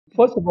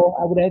First of all,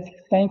 I would like to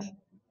thank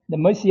the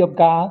mercy of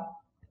God,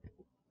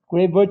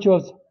 great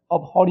virtues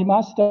of Holy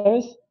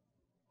Masters,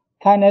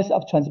 kindness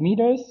of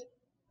transmitters,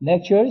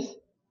 lecturers,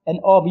 and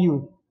all of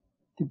you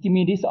to give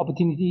me this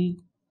opportunity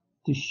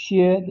to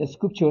share the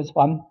scriptures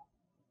from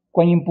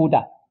Guan Yin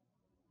Buddha.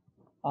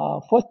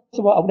 First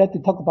of all, I would like to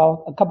talk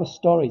about a couple of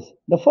stories.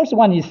 The first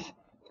one is,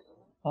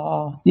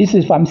 this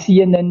is from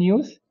CNN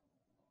News.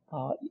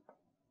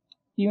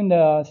 Even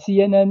the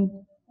CNN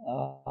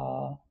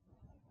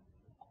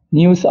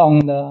news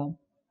on the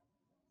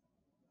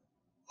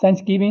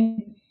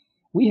Thanksgiving,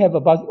 we have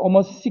about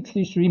almost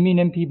 63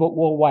 million people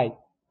worldwide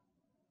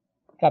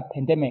got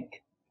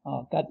pandemic,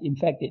 got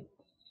infected.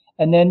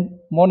 And then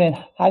more than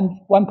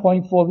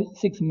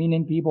 1.46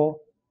 million people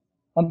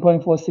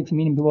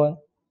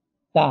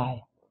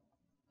die.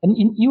 And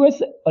in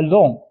US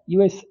alone,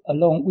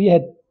 we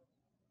had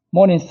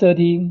more than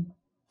 30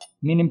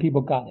 million people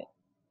got it.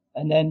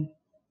 And then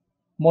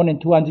more than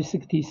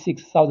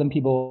 266,000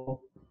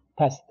 people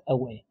passed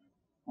away.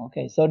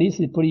 Okay, so this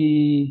is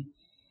pretty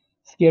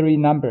scary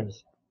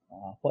numbers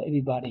for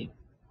everybody.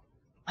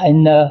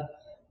 And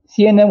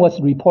CNN was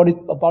reported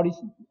about his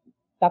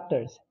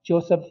doctors,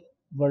 Joseph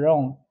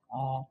Veron.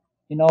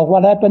 You know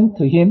what happened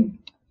to him?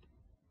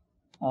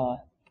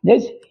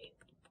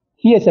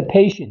 He has a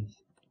patient,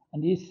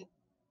 and this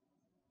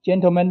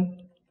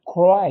gentleman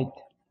cried,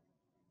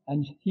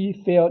 and he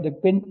felt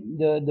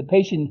the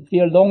patient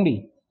feel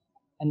lonely,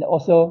 and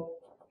also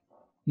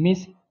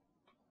miss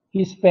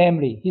his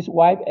family, his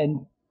wife,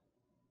 and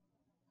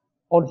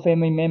all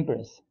family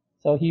members.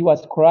 So he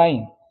was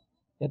crying.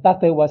 The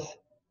doctor was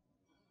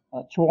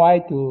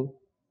trying to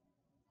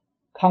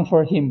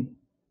comfort him.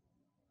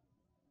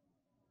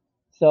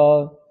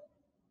 So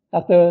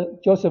Dr.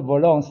 Joseph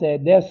Veron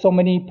said there are so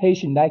many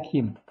patients like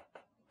him,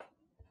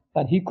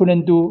 but he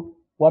couldn't do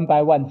one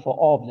by one for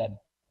all of them.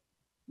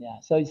 Yeah,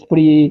 so it's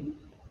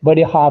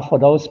very hard for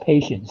those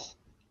patients.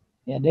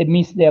 Yeah, they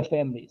miss their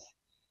families.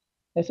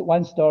 That's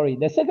one story.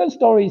 The second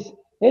story is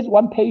there's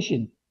one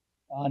patient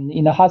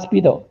in a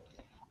hospital.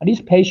 And this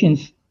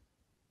patient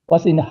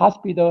was in the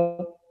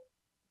hospital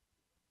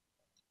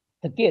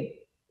to get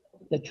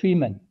the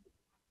treatment.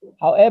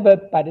 However,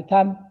 by the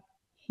time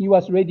he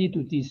was ready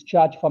to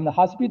discharge from the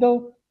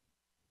hospital,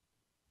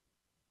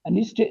 and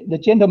the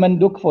gentleman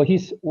looked for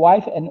his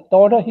wife and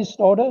daughter,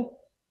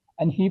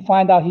 and he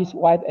found out his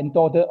wife and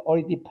daughter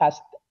already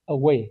passed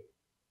away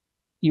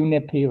during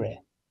that period.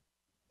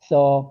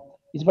 So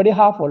it's very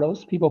hard for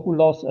those people who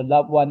lost a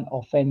loved one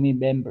or family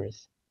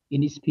members in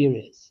these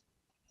periods.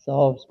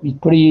 So it's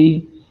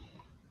pretty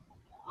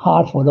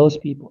hard for those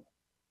people.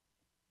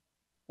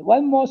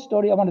 One more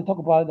story I want to talk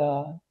about.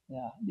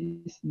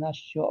 This is not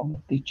shown on the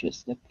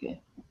pictures.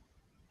 Okay.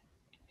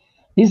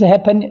 This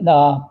happened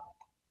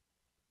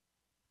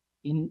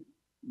in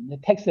the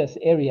Texas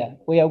area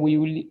where we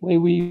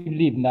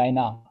live right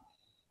now.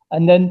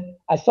 And then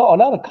I saw a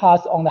lot of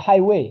cars on the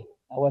highway.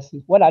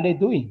 What are they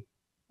doing?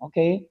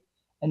 Okay.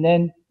 And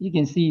then you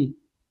can see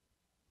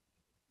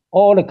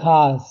all the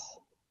cars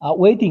are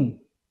waiting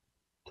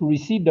to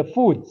receive the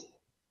food.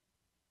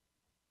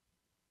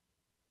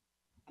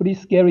 Pretty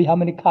scary how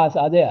many cars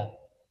are there.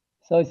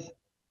 So it's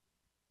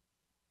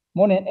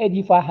more than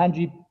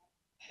 8,500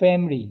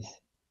 families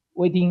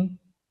waiting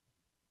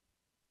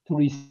to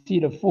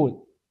receive the food.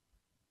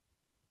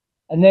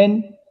 And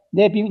then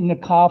they've been in the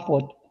car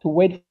to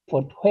wait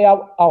for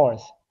 12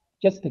 hours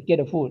just to get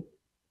the food.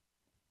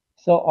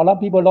 So a lot of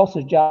people lost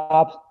their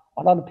jobs.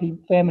 A lot of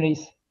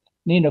families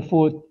need the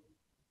food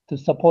to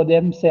support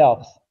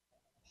themselves.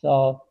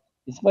 So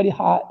it's very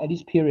hard at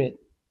this period.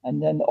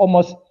 And then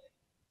almost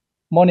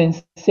more than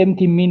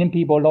 70 million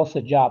people lost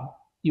a job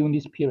during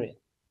this period.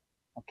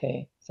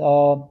 Okay,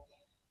 so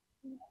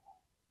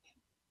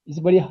it's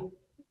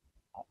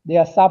they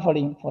are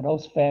suffering for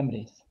those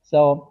families.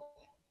 So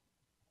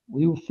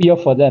we will feel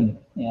for them.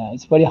 Yeah,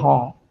 it's very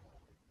hard.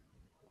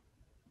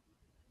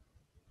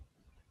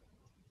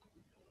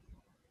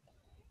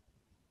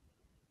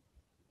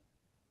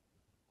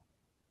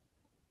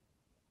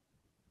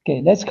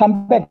 Okay, let's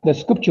come back to the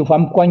scripture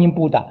from Guan Yin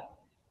Buddha.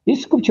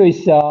 This scripture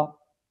is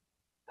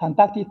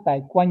conducted by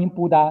Guan Yin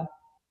Buddha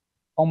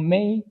on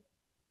May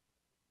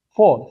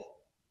 4th,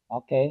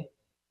 okay,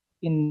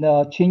 in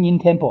the Qin Yin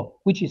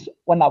Temple, which is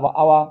one of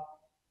our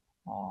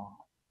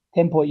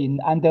temple in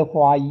under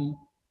Hua Yi.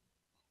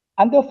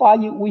 Under Hua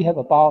Yi, we have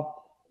about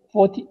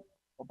 15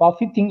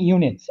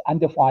 units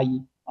under Hua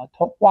Yi.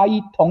 Hua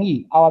Yi Tong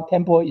Yi, our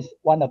temple is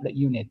one of the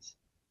units.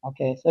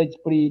 Okay, so it's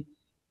pretty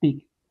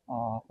big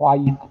Hua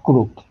Yi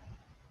group.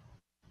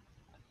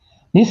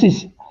 This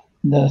is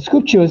the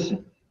scriptures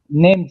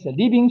named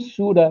Living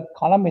Through the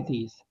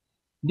Calamities.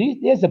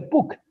 There's a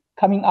book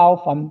coming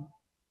out from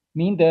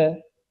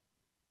the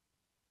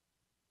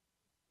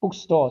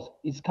bookstores.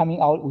 It's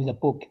coming out with a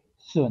book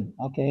soon,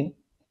 okay?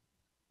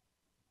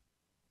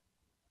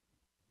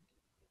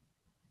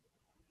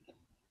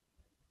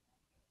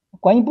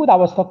 Guan Yin Buddha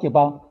was talking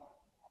about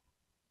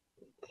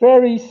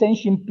very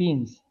sentient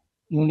beings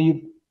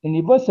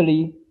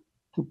universally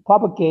to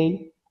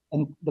propagate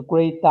and the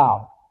great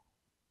Tao.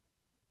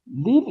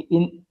 live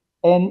in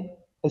an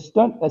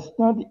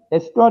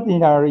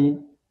extraordinary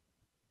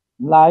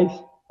life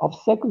of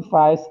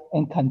sacrifice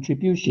and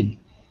contribution.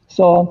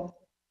 So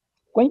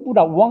Guan Yin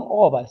Buddha want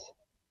all of us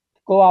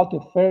to go out to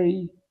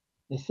ferry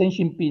the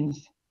sentient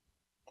beings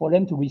for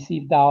them to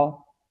receive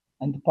Tao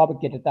and to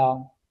propagate the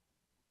Tao.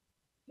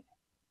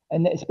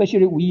 And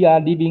especially we are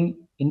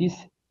living in this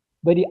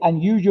very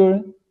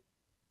unusual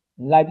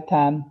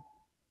lifetime.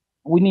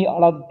 We need a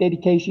lot of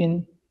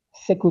dedication,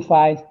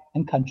 sacrifice,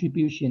 and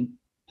contribution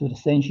to the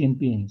sentient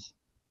beings.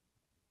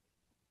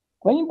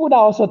 Guan Yin Buddha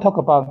also talk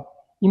about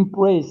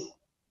embrace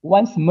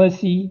one's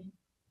mercy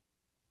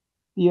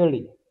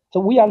dearly. So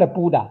we are the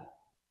Buddha.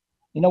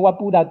 You know what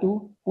Buddha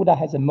do? Buddha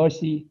has a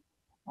mercy,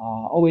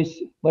 always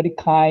very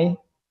kind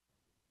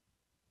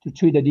to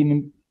treat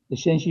the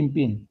sentient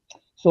being.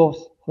 So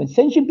when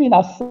sentient beings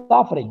are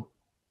suffering,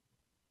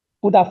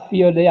 Buddha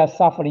feel they are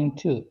suffering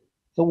too.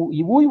 So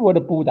if we were the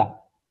Buddha,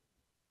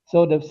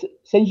 so the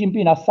sentient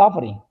beings are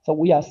suffering. So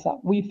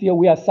we feel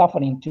we are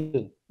suffering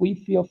too. We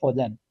feel for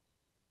them.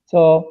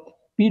 So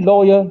be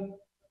loyal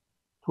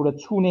to the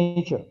true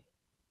nature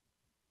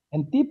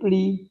and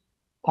deeply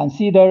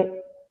consider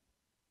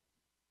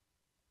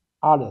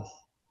others.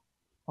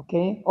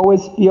 Okay,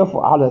 always feel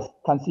for others,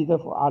 consider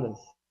for others.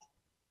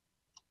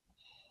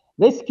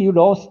 Rescue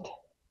lost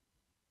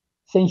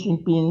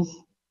sentient beings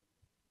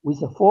with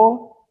the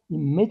 4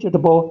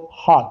 immeasurable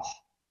hearts.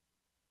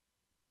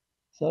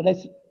 So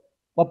that's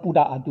what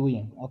Buddha are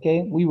doing.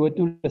 Okay, we will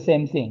do the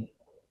same thing.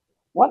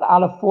 What are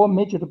the 4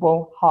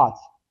 measurable hearts?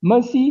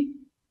 Mercy,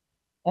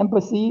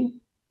 empathy,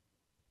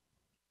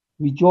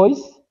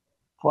 rejoice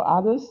for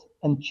others,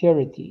 and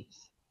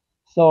charities.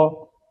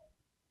 So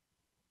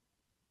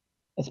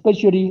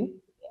especially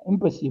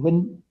empathy,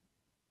 when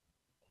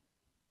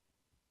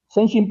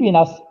sentient beings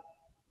are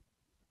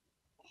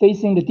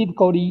facing the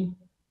difficulty,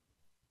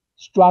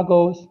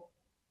 struggles,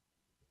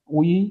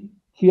 we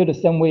feel the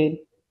same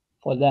way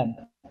for them.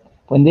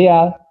 When they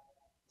are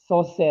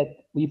so sad,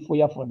 we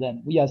feel for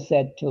them. We are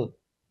sad too.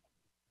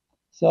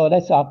 So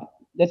that's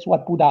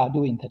what Buddha are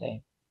doing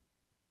today.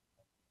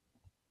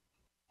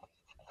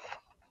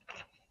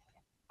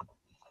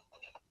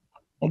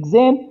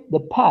 Examine the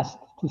past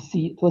to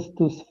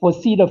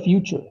foresee the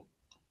future.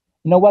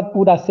 You know what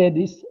Buddha said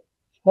this?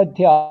 He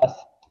tell us.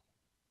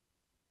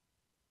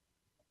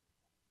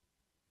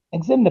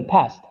 Examine the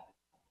past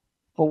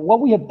for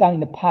what we have done in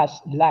the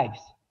past lives,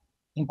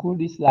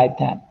 including this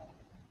lifetime.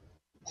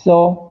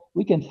 So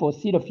we can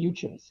foresee the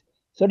futures.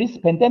 So this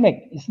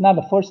pandemic is not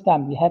the first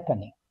time it's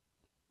happening.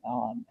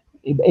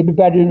 If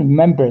everybody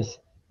remembers,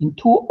 in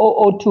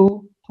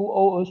 2002,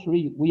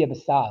 2003, we have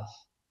SARS.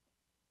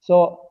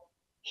 So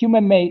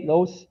human made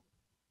those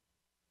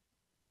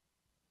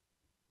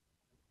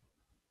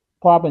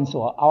problems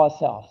for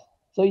ourselves.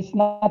 So it's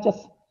not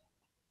just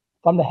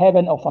from the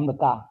heaven or from the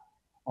God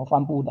or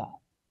from Buddha.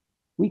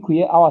 We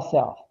create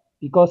ourselves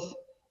because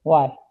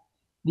why?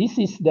 This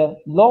is the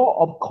law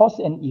of cause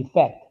and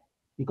effect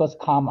because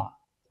karma,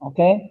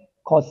 okay?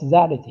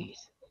 Causalities.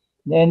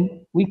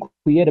 Then we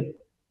create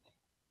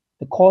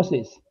the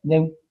causes,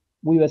 then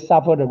we will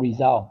suffer the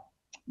result,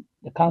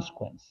 the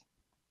consequence.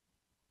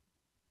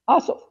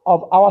 Ask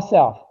of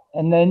ourselves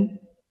and then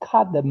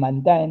cut the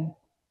mundane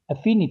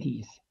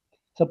affinities.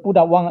 So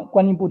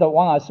Guan Yin Buddha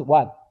want us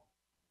what?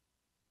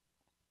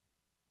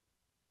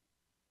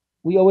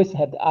 We always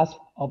have to ask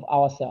of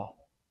ourselves.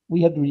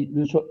 We have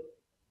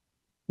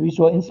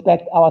to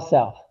inspect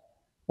ourselves.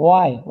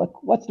 Why?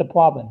 What's the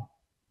problem?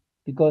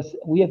 Because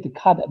we have to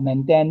cut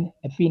mundane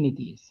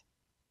affinities.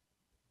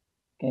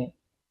 Okay.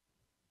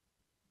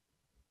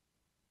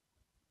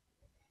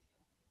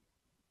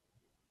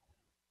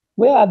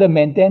 Where are the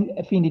mundane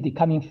affinity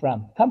coming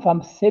from? Come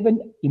from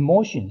 7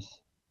 emotions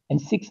and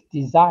 6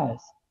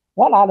 desires.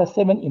 What are the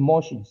 7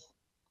 emotions?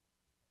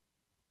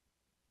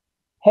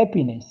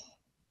 Happiness,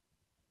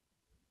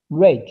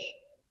 rage,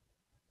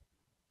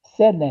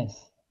 sadness,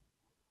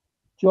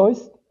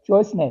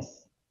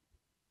 joyousness,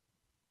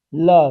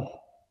 love,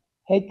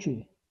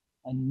 hatred,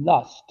 and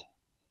lust.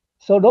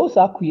 So those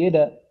are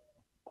created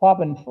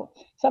problem for.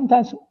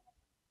 Sometimes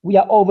we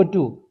are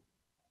overdue.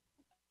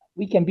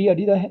 We can be a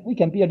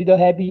little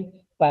happy,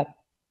 but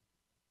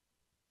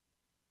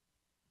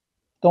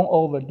don't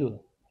overdo.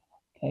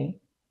 Okay.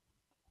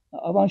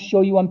 I want to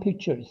show you one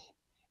pictures.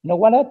 You know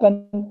what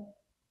happened?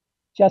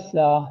 Just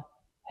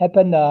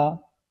happened a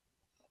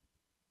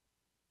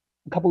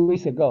couple of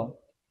weeks ago.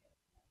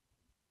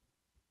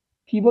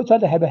 People try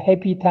to have a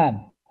happy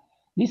time.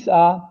 These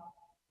are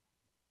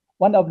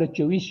one of the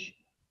Jewish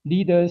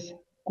leaders'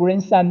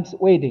 grandson's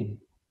wedding.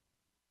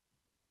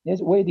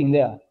 There's wedding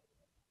there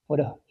for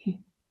the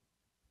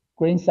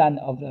grandson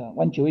of the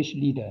one Jewish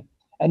leader.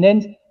 And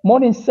then more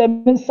than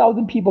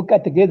 7,000 people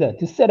got together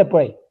to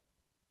celebrate.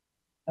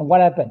 And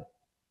what happened?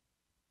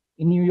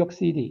 In New York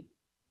City.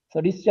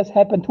 So this just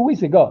happened 2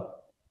 weeks ago.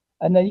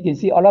 And then you can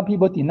see a lot of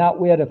people did not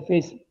wear the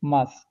face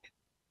mask.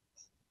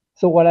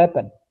 So what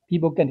happened?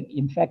 People get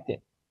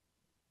infected.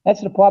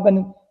 That's the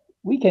problem.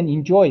 We can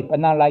enjoy, but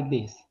not like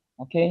this.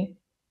 Okay?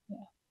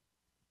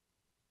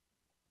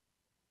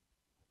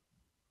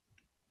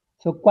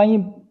 So Guan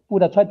Yin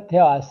Buddha tried to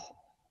tell us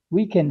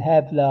we can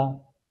have the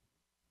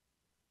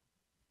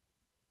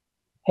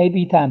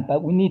happy time,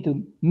 but we need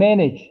to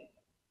manage.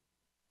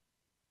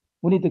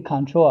 We need to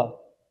control.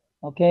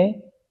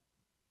 Okay?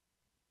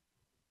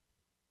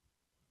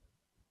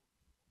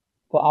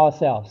 For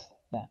ourselves.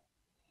 Yeah.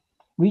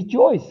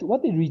 Rejoice.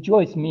 What does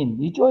rejoice mean?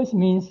 Rejoice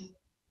means,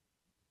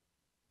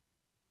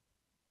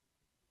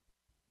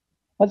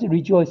 what does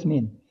rejoice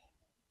mean?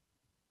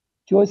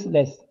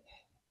 Joyless.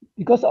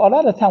 Because a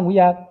lot of time we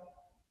are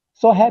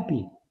so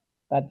happy,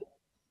 but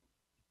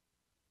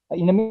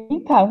in the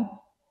meantime,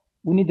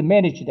 we need to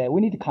manage that.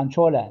 We need to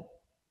control that.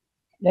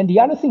 Then the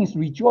other thing is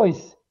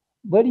rejoice.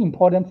 Very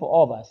important for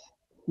all of us.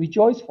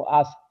 Rejoice for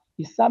us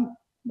is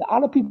the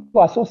other people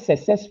are so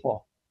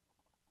successful.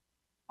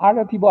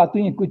 Other people are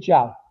doing a good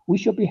job. We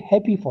should be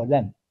happy for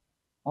them.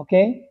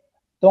 Okay?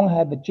 Don't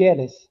have a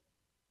jealousy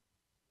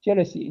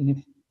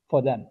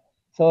for them.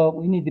 So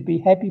we need to be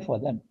happy for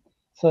them.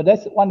 So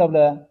that's one of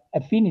the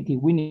affinity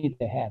we need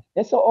to have.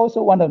 That's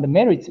also one of the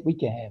merits we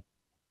can have.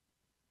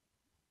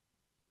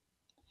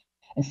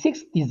 And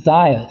 6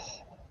 desires,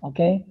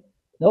 okay?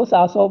 Those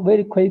are also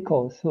very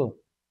critical too.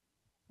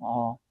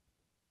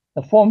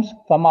 The forms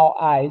from our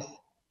eyes,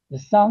 the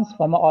sounds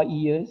from our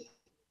ears,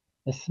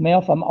 the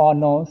smell from our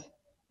nose,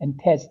 and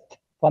taste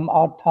from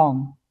our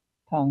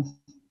tongues,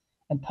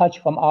 and touch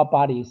from our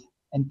bodies,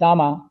 and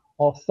dharma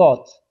or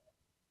thoughts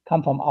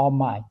come from our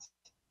minds.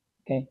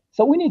 Okay,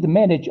 so we need to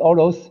manage all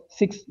those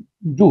 6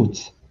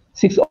 roots,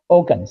 6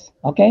 organs.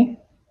 Okay,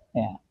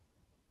 yeah,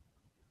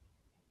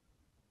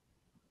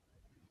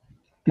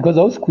 because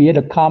those create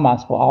the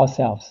karmas for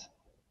ourselves.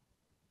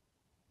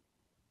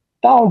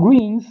 Tao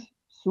reigns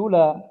through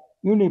the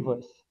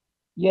universe,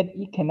 yet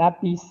it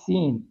cannot be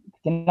seen,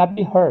 cannot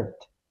be heard.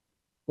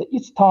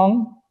 Each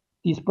tongue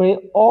displays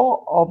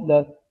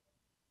all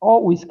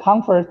with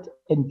comfort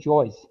and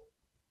joys.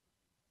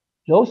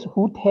 Those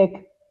who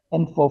take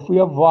and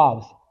fulfill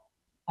vows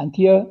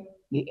until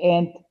the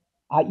end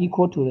are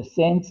equal to the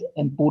saints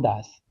and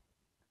Buddhas.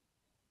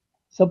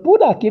 So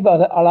Buddha gave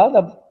us a lot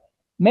of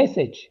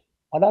message,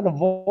 a lot of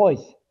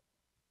voice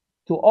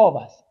to all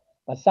of us,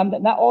 but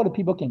not all the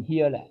people can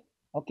hear that.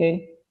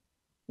 Okay,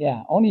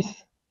 yeah, only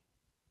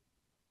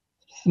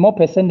small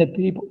percent of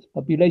people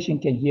population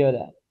can hear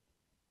that.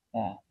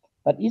 Yeah,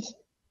 but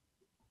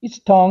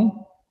each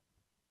tongue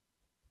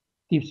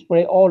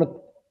display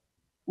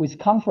with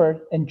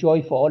comfort and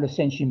joy for all the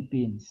sentient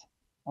beings.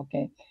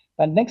 Okay,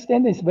 but next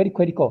thing is very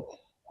critical.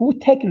 Who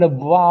take the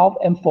vow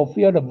and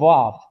fulfill the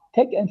vow?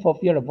 Take and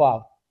fulfill the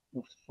vow.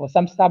 For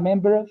some staff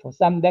member, for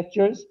some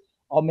lecturers,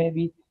 or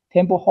maybe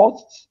temple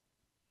hosts,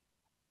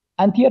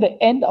 until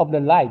the end of their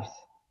lives,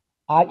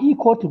 are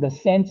equal to the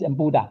saints and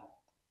Buddha.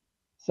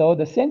 So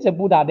the saints and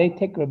Buddha, they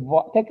take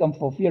and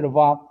fulfill the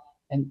vow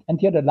and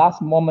until the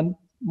last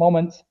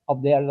moments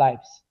of their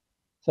lives.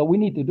 So we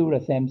need to do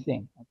the same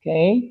thing.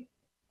 Okay.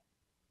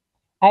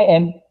 I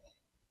am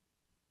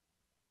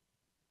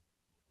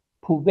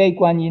Pubei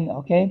Guan Yin,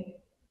 okay?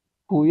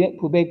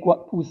 Pubei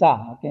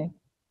Pusa, okay?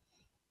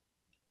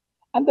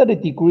 Under the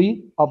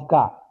degree of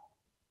God,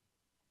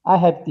 I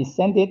have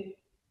descended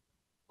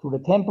to the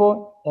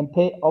temple and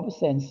paid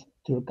obeisance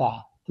to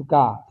God.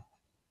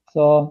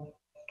 So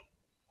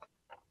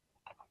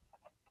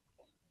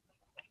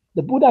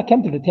the Buddha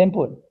came to the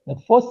temple. The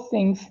first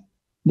things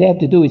they have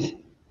to do is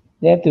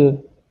they have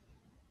to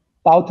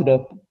bow to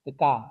the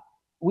God.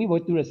 We will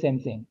do the same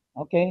thing,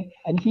 okay?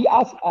 And he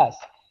asked us,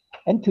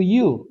 and to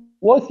you,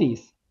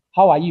 worthies,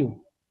 how are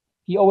you?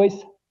 He always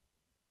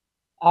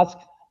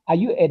asks, are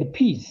you at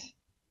peace?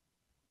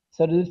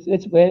 So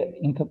that's very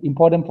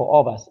important for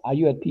all of us. Are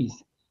you at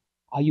peace?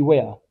 Are you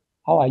well?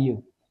 How are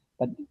you?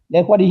 But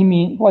that's what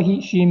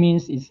she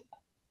means is,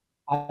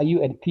 are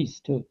you at peace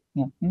too?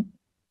 Yeah.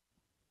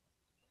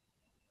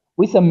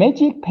 With a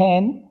magic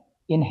pen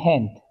in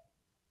hand,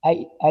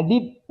 I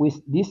live with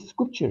these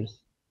scriptures.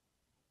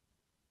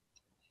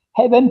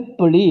 Heaven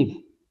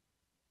believe,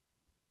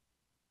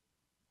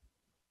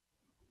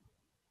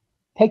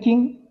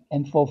 taking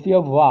and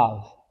fulfill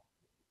vows,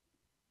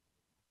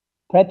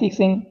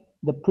 practicing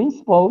the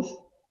principles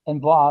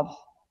and vows,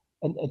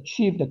 and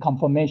achieve the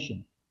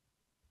confirmation.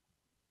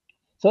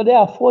 So there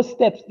are 4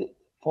 steps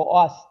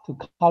for us to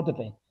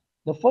cultivate.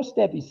 The first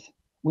step is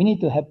we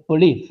need to have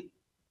belief.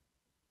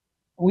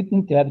 We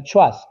need to have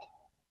trust.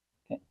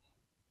 Okay?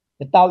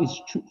 The Tao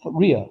is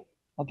real,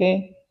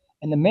 okay?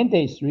 And the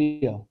mandate is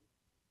real.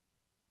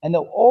 And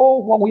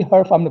all what we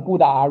heard from the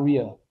Buddha are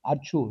real, are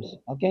truth,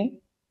 okay?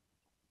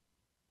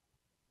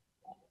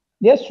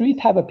 There's 3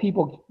 types of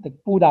people the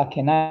Buddha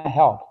cannot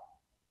help.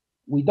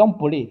 We don't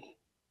believe.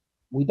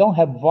 We don't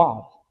have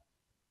vows.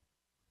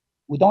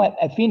 We don't have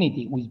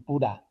affinity with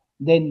Buddha.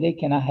 Then they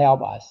cannot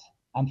help us,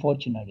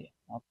 unfortunately,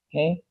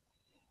 okay?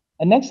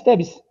 The next step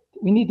is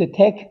we need to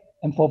take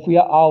and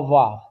fulfill our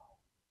vow.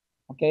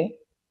 Okay?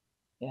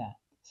 Yeah.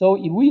 So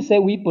if we say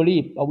we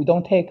believe, but we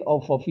don't take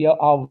or fulfill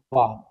our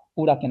vow,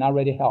 Buddha cannot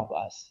really help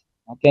us.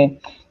 Okay?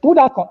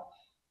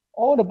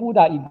 All the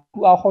Buddha,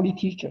 include our holy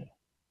teacher,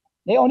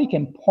 they only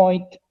can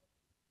point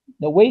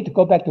the way to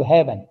go back to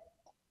heaven.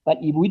 But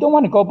if we don't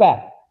want to go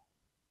back,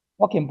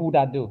 what can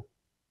Buddha do?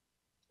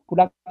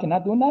 Buddha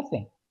cannot do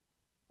nothing.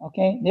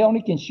 Okay, they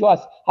only can show us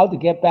how to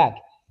get back.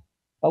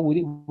 But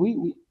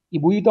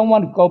if we don't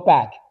want to go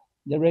back,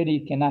 they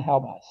really cannot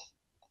help us.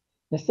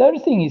 The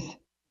third thing is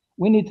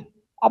we need,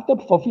 after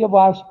for a few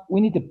hours,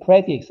 we need to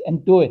practice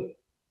and do it.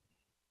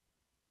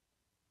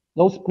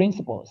 Those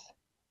principles,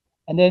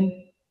 and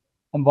then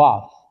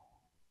involve.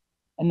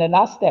 And the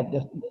last step,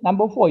 the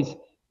number 4 is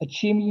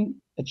achieving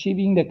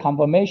the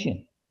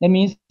confirmation. That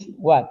means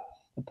what?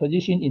 The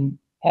position in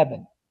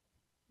heaven,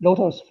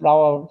 lotus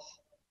flowers.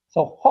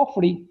 So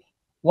hopefully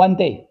one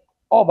day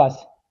all of us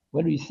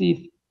will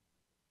receive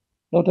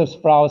lotus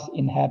flowers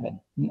in heaven,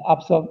 in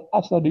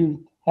absolute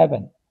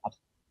heaven.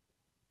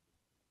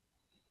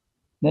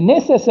 The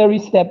necessary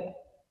step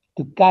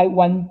to guide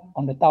one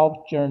on the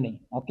Tao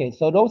journey. Okay,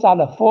 so those are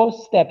the 4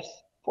 steps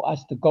for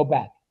us to go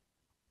back,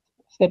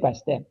 step by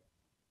step.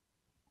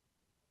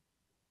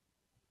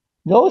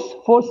 Those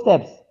 4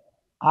 steps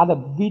are the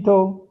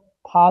vital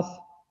paths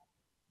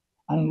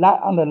on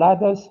the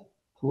ladders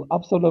to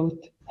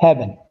absolute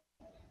heaven.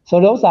 So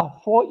those are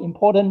 4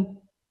 important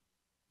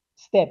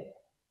steps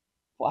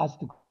for us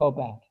to go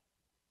back.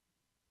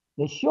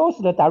 They shows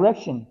the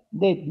direction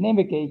that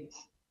navigates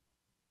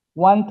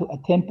one to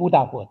attain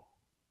Buddhahood.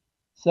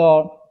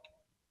 So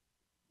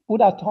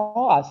Buddha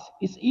taught us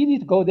it's easy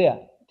to go there,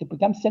 to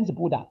become sense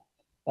Buddha,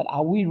 but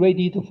are we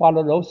ready to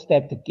follow those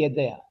steps to get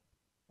there?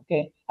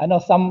 Okay, I know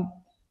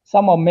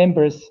some of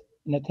members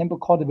in the temple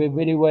cultivate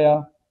very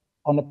well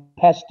on the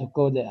path to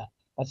go there,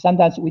 but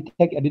sometimes we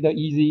take a little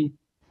easy,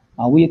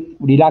 we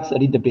relax a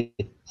little bit.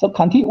 So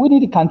we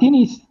need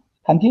to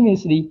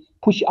continuously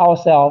push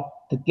ourselves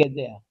to get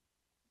there.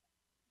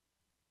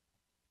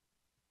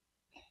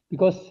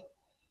 Because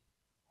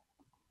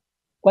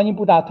Guan Yin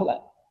Buddha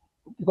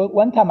because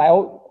one time I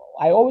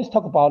always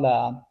talk about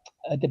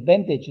the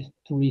advantage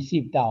to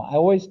receive Tao. I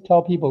always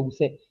tell people who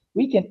say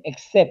we can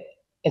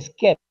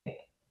escape,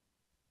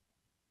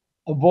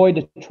 avoid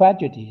the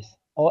tragedies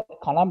or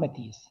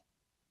calamities.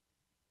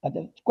 But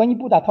Guan Yin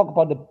Buddha talk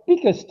about the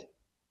biggest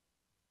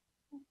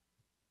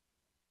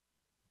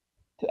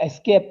to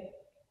escape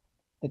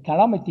the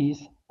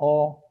calamities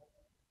or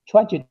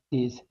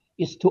tragedies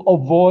is to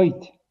avoid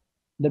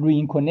the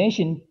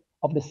reincarnation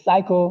of the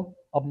cycle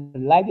of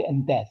life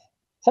and death.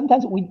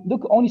 Sometimes we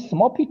look only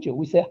small picture.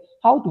 We say,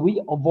 how do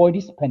we avoid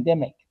this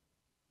pandemic?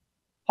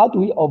 How do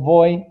we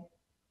avoid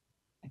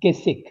to get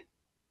sick?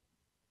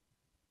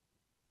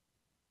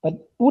 But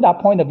Buddha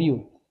point of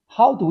view,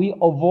 how do we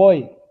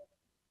avoid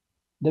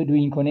the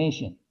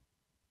reincarnation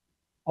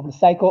of the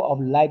cycle of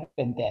life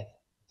and death?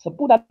 So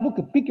Buddha look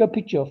a bigger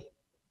picture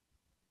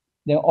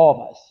than all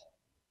of us.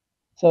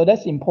 So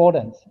that's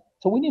important.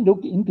 So we need to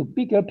look into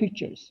bigger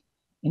pictures.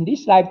 In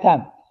this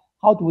lifetime,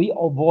 how do we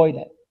avoid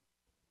that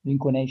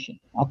reincarnation?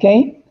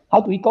 Okay?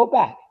 How do we go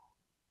back?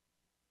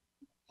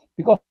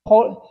 Because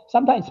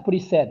sometimes it's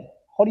pretty sad.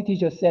 Holy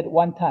teacher said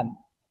one time,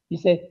 he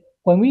said,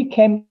 when we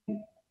came,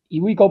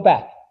 if we go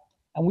back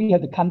and we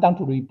have to come down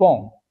to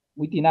reborn,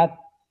 we did not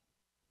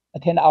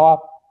attain our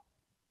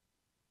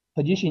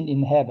position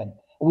in heaven.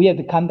 We have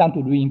to come down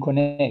to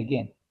reincarnate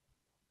again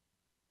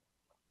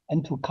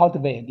and to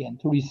cultivate again,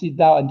 to receive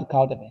Tao and to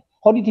cultivate.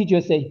 Holy teacher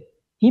say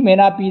he may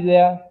not be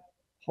there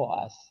for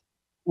us.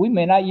 We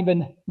may not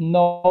even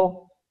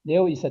know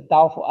there is a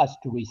Tao for us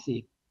to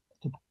receive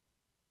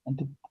and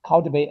to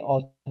cultivate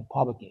or to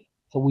propagate.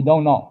 So we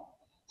don't know.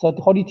 So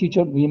the Holy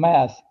teacher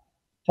remind us,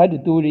 try to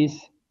do this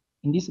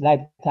in this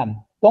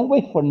lifetime. Don't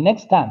wait for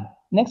next time,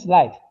 next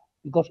life,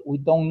 because we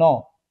don't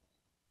know.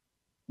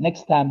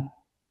 Next time,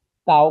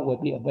 Tao will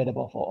be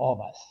available for all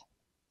of us.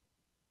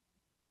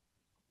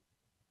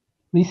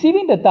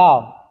 Receiving the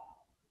Tao,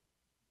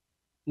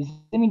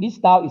 receiving this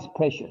Tao is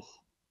precious.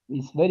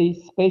 It's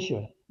very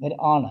special, very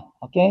honored,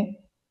 okay?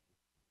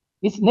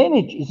 Its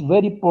lineage is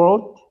very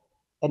broad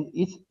and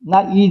it's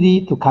not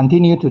easy to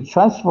continue to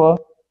transfer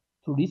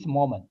to this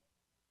moment.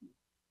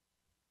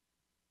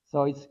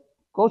 So it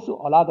goes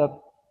through a lot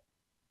of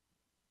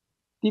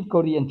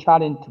difficulty and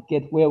challenge to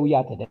get where we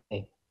are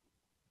today.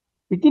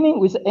 Beginning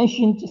with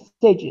ancient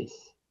sages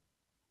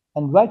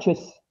and righteous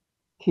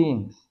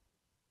kings,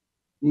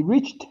 we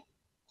reached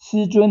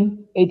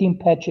Shizun 18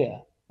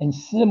 Patriarch and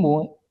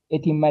Simu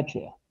 18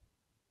 Matriarch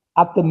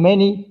after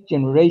many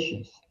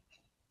generations.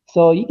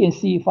 So you can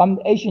see from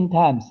ancient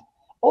times,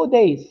 all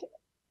days,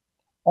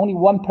 only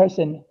one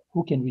person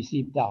who can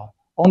receive Tao.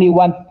 Only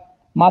one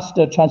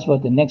master transfer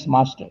the next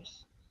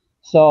masters.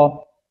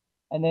 So,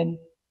 and then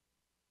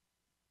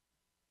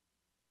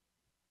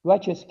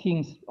righteous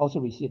kings also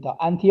received Tao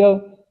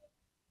until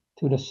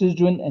to the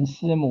Shizun and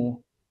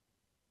Simu,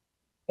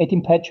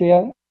 18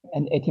 Patriarch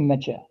and 18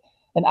 Matriarch.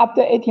 And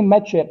after 18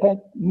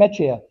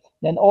 Matriarch,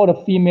 then all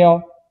the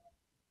female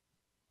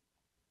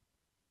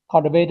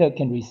cultivator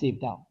can receive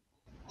Tao.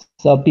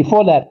 So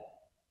before that,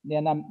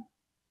 they're not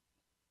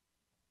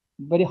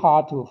very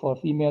hard for a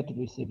female to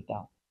receive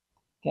Tao.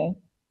 Okay.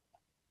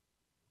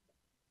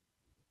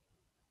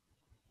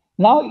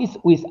 Now it's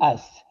with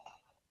us.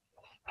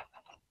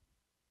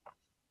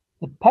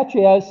 The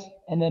patriarchs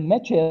and the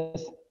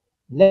matriarchs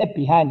left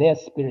behind their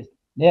spirit.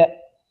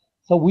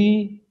 So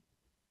we,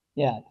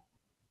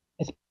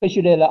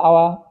 especially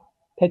our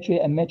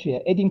patriarch and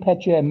matriarch, 18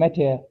 patriarch and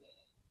matriarch,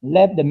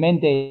 left the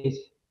mandates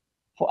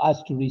for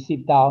us to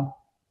receive Tao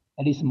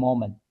at this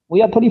moment.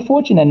 We are pretty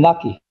fortunate and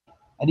lucky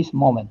at this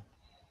moment.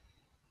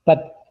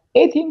 But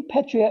 18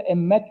 patriarch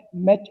and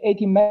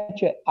 18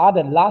 matriarch are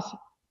the last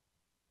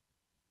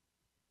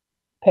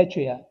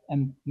patriarch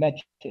and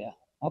matriarch.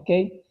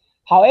 Okay.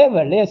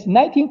 However, there's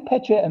 19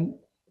 patriarch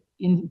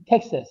in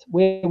Texas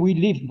where we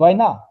live right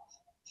now.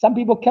 Some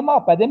people come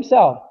out by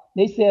themselves.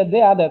 They say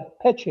they are the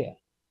patriarch.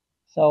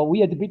 So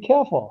we have to be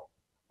careful.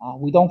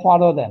 We don't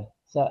follow them.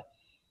 So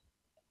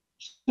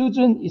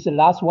Suzun is the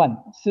last one.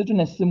 Suzun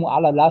and Simu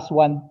are the last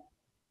one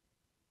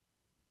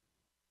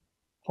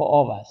for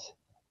all of us.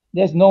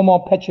 There's no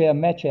more patriarch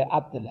and matriarch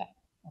after that.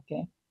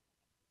 Okay.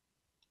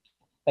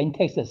 But in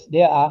Texas,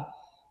 there are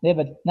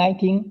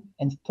 19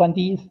 and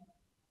 20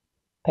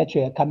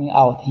 patriarch coming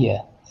out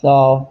here.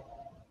 So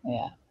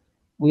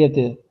we have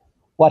to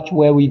watch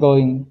where we're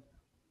going.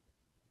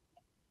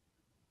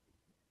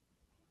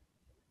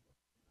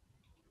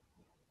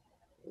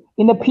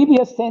 In the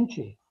previous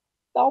century,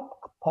 Tao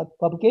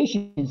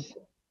propagations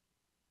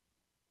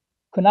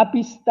could not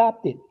be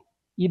stopped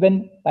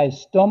even by a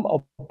storm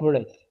of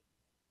bullets.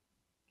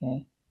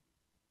 Okay?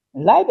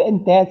 Life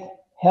and death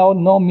held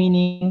no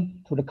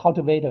meaning to the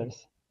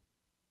cultivators.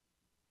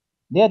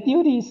 Their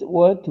duties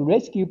were to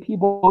rescue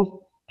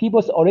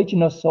people's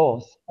original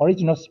souls,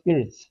 original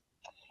spirits.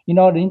 In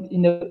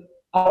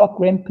our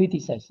grand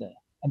predecessor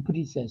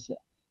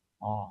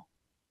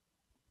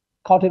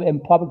cultivated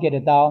and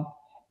propagated Tao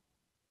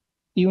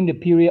during the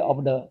period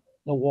of the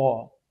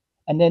war.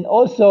 And then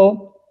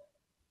also,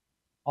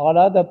 all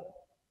other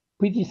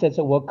predecessors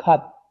were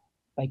cut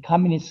by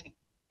communist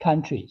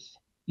countries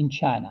in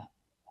China.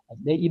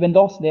 They even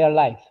lost their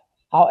life.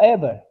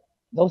 However,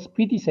 those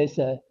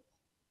predecessors,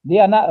 they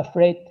are not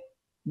afraid.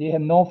 They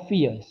have no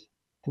fears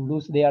to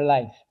lose their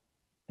life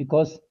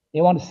because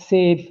they want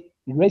to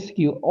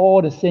rescue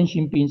all the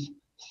sentient beings'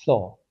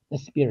 soul, the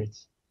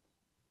spirits.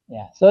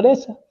 So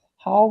that's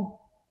how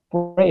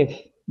brave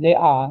they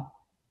are.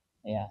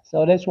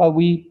 So that's why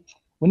we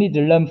need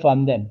to learn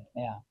from them.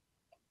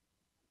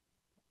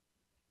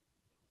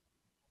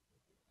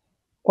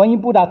 Guan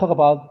Yin Buddha talked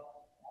about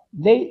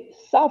they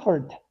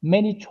suffered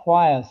many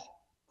trials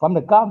from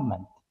the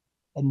government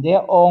and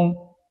their own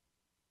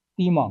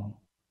demon.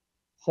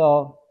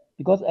 So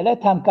because at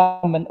that time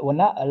government will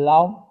not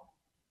allow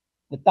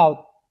the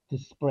Tao to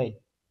spread,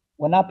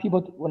 will not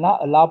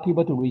allow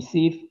people to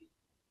receive,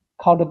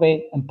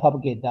 cultivate, and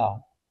propagate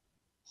Tao.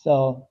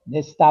 So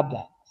they stopped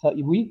that. So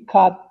if we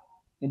cut,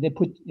 and they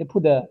put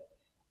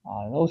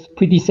those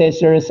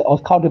predecessors or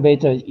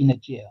cultivators in a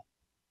jail.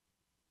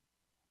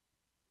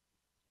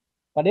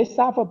 But they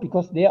suffer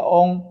because their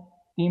own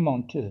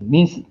demon too,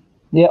 means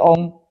their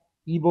own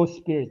evil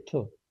spirit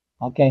too.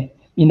 Okay,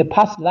 in the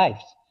past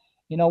lives,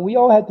 we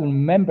all have to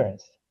remember.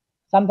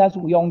 Sometimes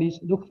we only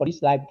look for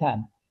this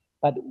lifetime,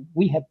 but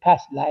we have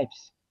past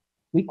lives.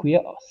 We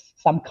create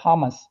some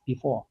karmas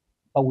before,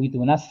 but we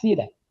do not see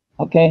that.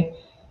 Okay,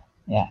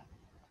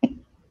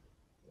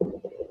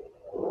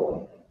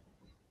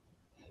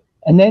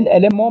 And then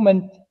at the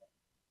moment,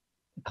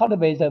 the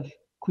cultivators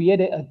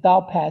created a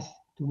Tao path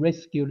to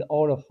rescue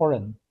all the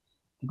fallen,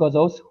 because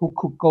those who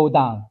could go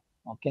down,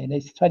 okay, they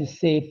try to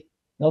save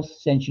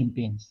those sentient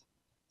beings.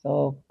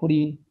 So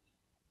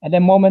at the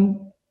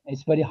moment,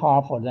 it's very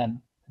hard for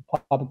them to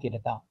propagate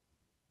it down.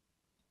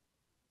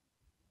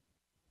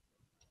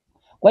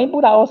 Guan Yin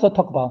Buddha also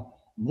talked about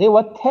they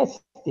were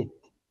tested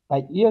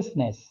by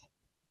earnestness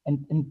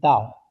and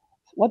Tao.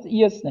 What's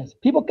earnestness?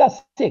 People got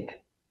sick.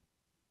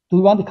 Do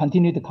you want to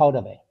continue to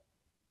cultivate?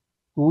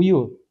 Do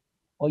you?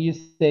 Or you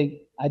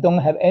say, I don't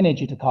have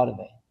energy to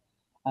cultivate.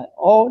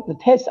 All the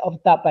tests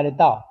of Tao by the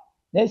Tao.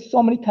 There's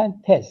so many kinds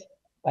of tests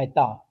by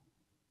Tao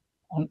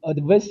on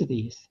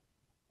adversities,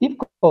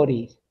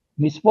 difficulties,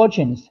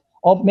 misfortunes,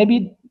 or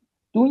maybe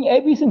doing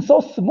everything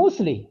so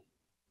smoothly.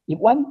 If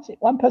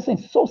one person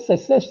is so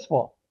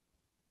successful,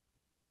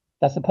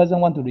 does the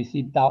person want to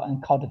receive Tao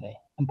and cultivate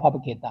and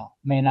propagate Tao?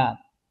 May not.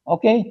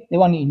 Okay, they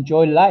want to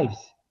enjoy lives,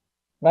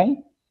 right?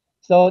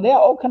 So there are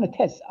all kind of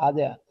tests are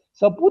there.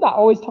 So Buddha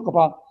always talk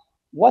about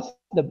what's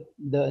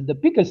the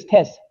biggest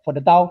test for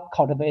the Tao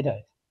cultivator.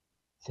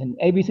 And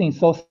everything is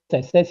so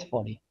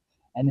successfully,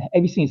 and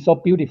everything is so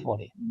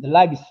beautifully. The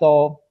life is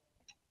so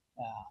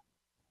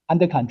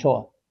under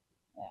control.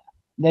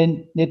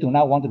 Then they do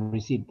not want to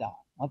receive Tao.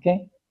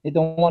 Okay, they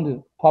don't want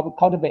to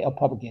cultivate or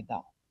propagate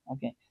Tao.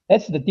 Okay,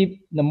 that's the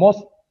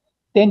most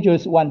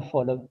dangerous one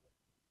for the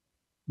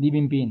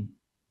living being.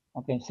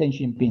 Okay,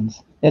 sentient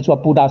beings. That's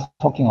what Buddha is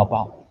talking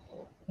about.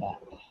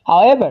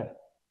 However,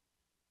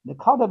 the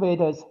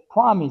cultivators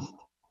promised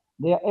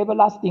their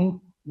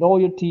everlasting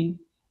loyalty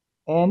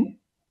and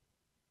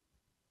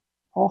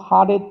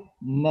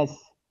wholeheartedness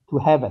to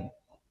heaven.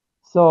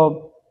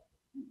 So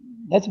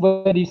that's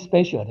very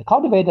special. The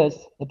cultivators,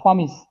 they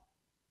promise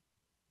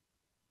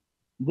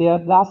their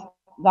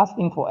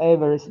lasting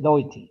forever's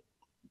loyalty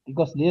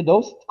because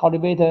those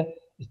cultivators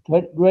is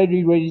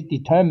really, really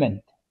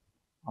determined,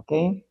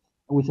 okay,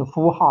 with a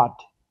full heart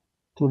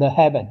to the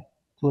heaven,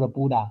 to the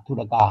Buddha, to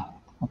the God,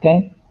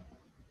 okay?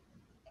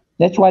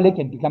 That's why they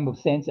can become the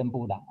saints and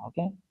Buddha,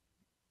 okay?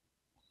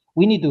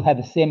 We need to have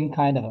the same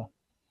kind of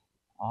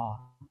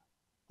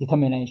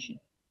determination.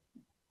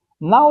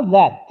 Now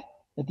that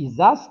the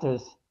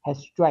disasters has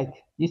struck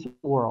this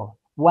world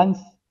once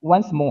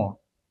more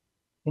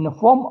in the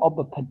form of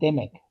a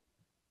pandemic,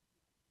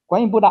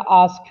 Guan Yin Buddha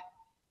asked,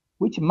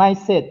 which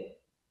mindset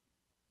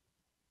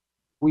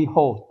we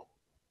hold,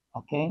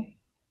 okay?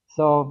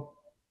 So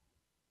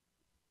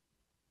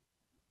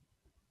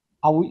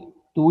do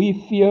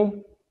we fear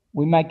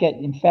we might get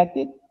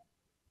infected?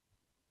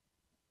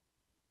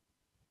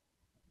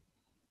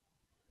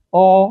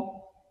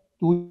 Or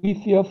do we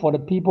fear for the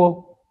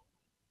people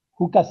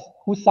who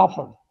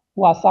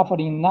are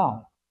suffering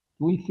now?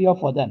 Do we fear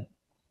for them?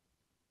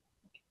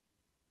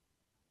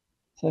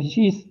 So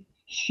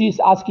she's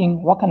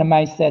asking what kind of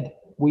mindset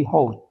we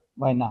hold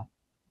right now.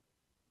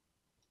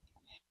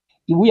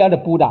 If we are the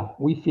Buddha,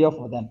 we fear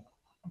for them.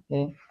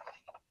 Okay.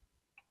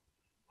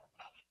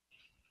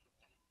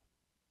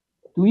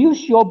 Do you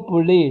show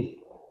belief,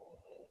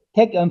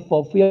 take and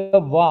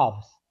fulfill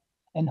vows,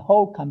 and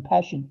hold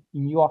compassion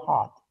in your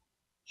heart?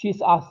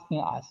 She's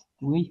asking us,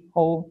 do we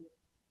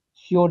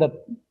show the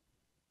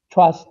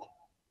trust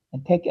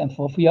and take and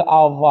fulfill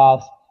our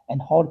vows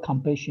and hold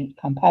compassion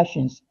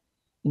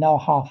in our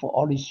heart for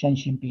all these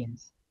sentient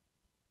beings?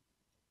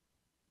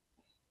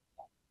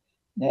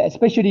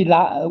 Especially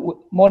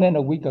more than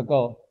a week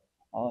ago,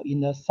 in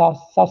the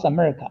South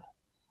America,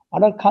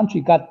 other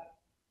country got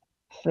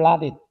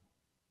flooded.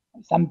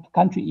 Some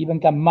country even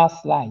got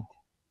mudslide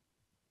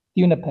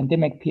during the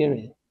pandemic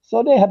period.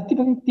 So they have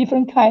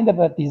different kind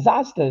of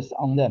disasters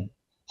on them.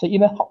 So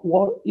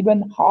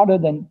even harder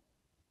than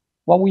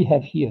what we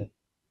have here.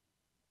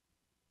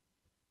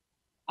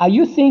 Are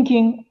you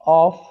thinking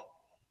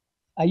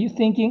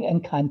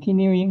and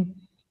continuing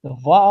the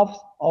vows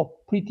of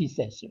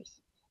predecessors?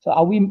 So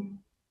are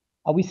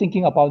we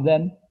thinking about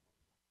them?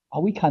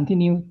 Are we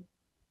continuing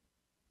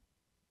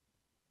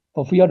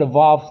fulfill the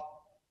vows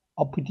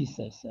of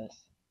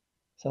predecessors?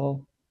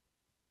 So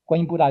Guan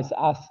Yin Buddha is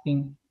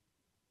asking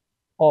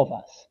all of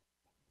us.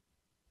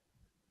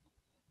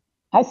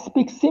 I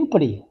speak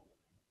simply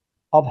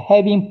of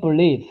having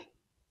belief,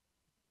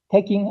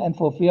 taking and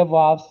fulfill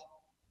vows,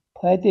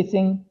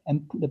 practicing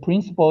and the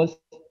principles,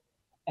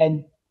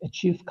 and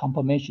achieve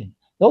confirmation.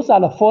 Those are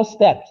the 4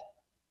 steps.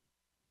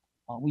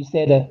 We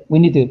said we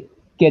need to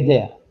get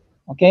there.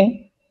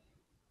 Okay.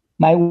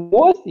 My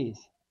words is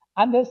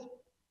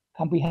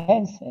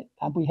comprehend,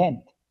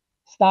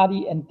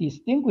 study, and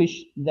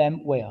distinguish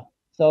them well.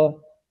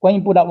 So Guan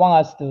Yin Buddha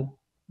wants us to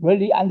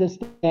really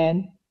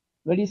understand,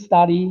 really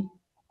study,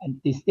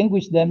 and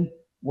distinguish them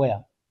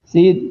well.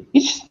 See,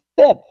 each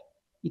step,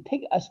 it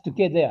takes us to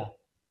get there.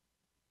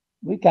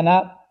 We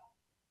cannot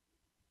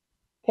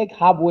take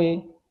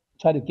halfway,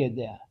 try to get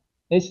there.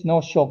 There's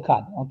no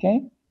shortcut,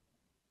 okay?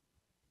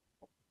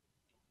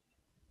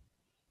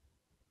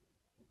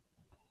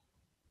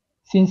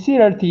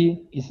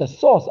 Sincerity is the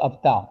source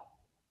of Tao.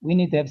 We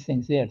need to have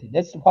sincerity.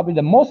 That's probably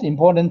the most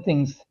important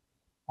things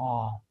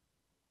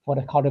for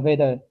the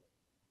cultivator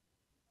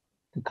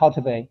to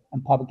cultivate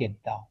and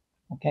propagate Tao.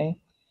 Okay,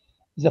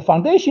 it's the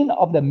foundation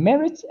of the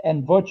merits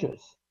and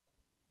virtues.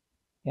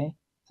 Okay,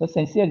 so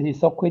sincerity is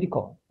so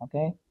critical.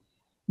 Okay,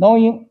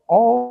 knowing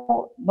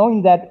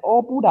that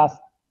all Buddhas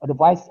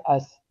advise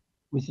us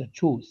with the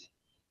truth.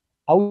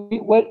 Are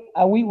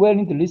we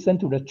willing to listen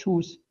to the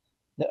truth,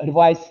 the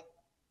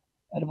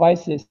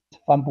advices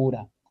from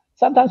Buddha?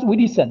 Sometimes we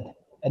listen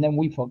and then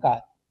we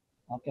forgot.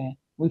 Okay,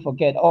 we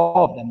forget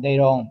all of them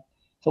later on.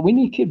 So we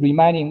need to keep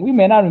reminding. We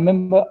may not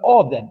remember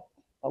all of them,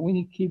 but we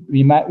need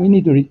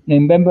to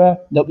remember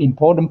the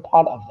important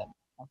part of them.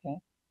 Okay.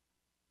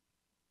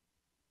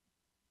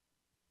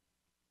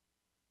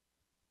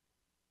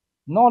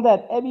 Know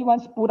that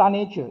everyone's Buddha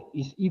nature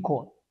is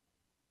equal.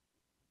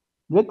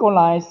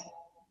 Recognize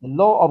the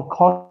law of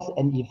cause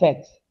and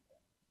effects.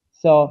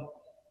 So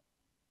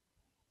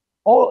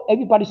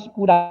everybody's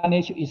Buddha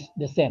nature is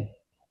the same.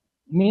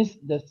 It means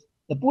the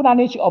Buddha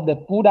nature of the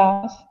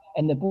Buddhas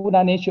and the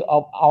Buddha nature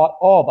of all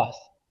of us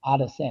are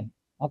the same.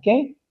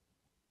 Okay?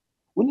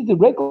 We need to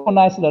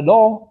recognize the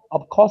law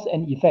of cause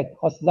and effect,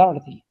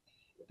 causality.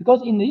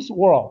 Because in this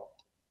world,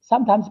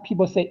 sometimes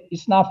people say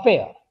it's not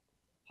fair.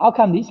 How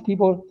come these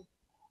people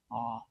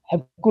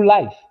have good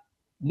life,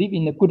 live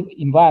in a good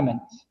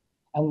environment,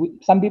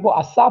 and some people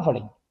are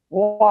suffering?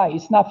 Why?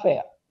 It's not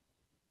fair.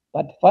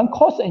 But from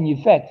cause and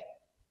effect,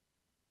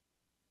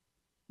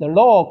 the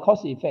law of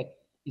cause and effect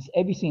is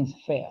everything is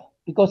fair,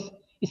 because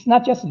it's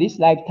not just this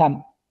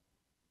lifetime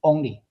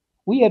only.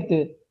 We have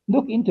to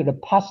look into the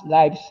past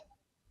lives,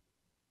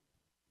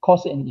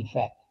 cause and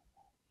effect.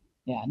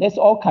 Yeah, that's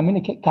all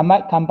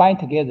combined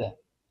together.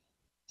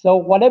 So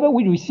whatever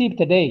we receive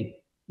today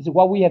is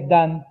what we have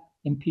done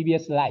in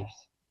previous lives.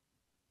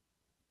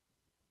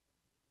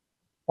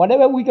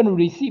 whatever we're going to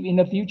receive in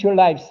the future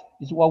lives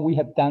is what we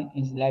have done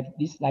in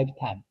this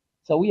lifetime.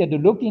 So we have to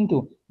look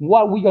into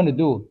what we're going to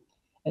do.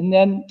 And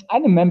then I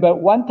remember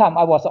one time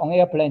I was on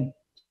airplane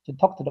to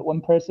talk to the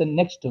one person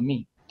next to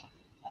me.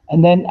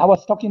 And then I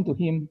was talking to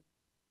him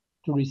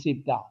to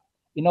receive Tao.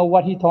 You know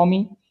what he told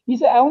me? He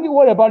said, I only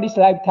worry about this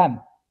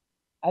lifetime.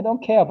 I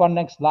don't care about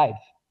next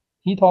life.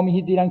 He told me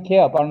he didn't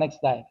care about next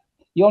life.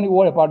 He only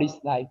worry about this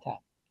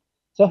lifetime.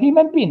 So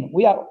human being,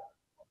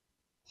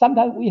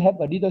 sometimes we have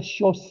a little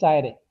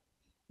short-sighted.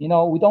 We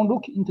don't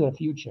look into the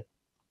future.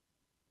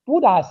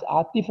 Buddhas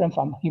are different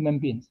from human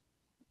beings.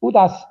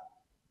 Buddhas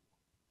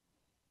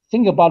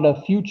think about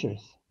the futures,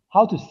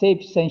 how to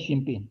save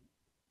sentient being.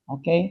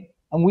 Okay?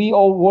 And we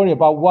all worry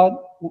about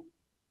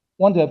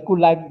want to have good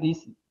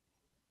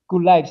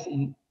lives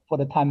for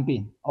the time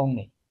being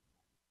only.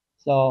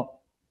 So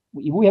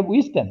if we have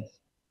wisdom,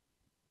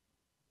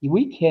 if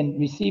we can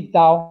receive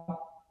Tao,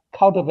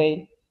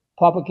 cultivate,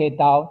 propagate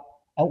Tao,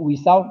 and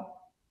without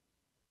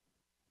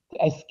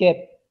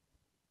escape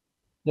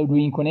the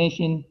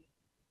reincarnation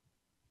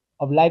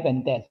of life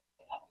and death,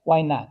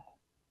 why not?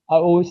 I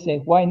always say,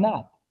 why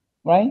not?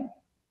 Right?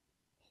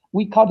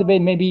 We cultivate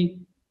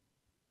maybe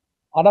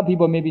other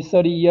people maybe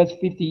 30 years,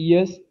 50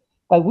 years,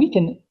 but we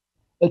can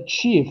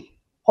achieve.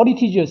 Holy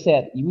teacher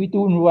said, if we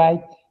do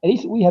right, at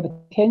least we have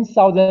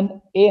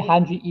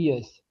 10,800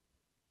 years.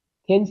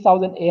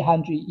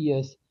 10,800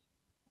 years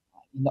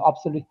in the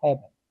absolute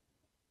heaven.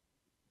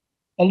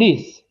 At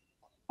least.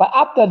 But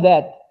after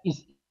that, it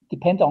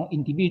depends on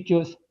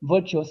individuals,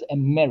 virtues,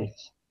 and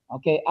merits.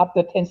 Okay,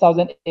 after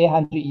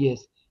 10,800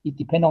 years, it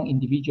depends on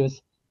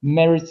individuals,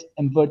 merits,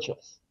 and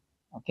virtues.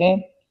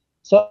 Okay,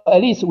 so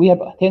at least we have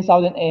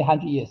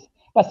 10,800 years.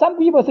 But some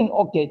people think,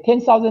 okay,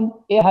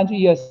 10,800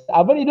 years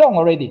are very long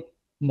already.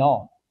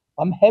 No,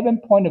 from heaven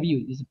point of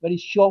view, it's a very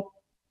short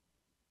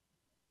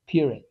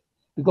period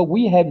because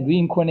we have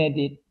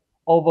reincarnated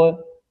over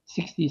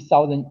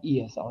 60,000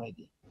 years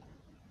already.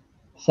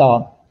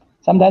 So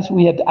sometimes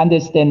we have to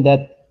understand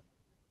that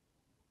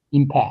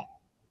impact.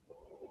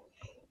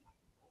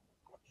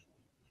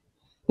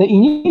 The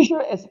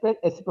initial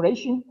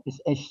aspiration is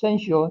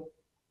essential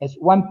as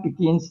one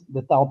begins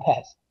the Tao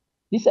path.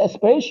 This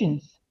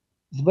aspiration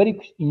is very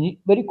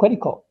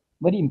critical,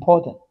 very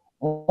important.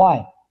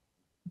 Why?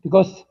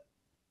 Because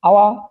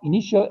our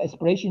initial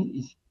aspiration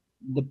is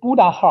the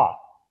Buddha heart.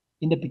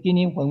 In the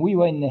beginning, when we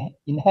were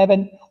in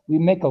heaven, we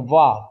make a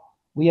vow.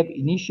 We have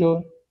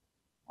initial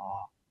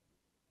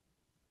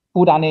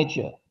Buddha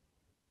nature.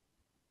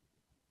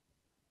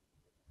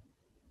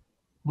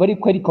 Very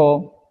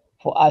critical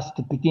for us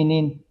to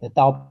beginning the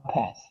Tao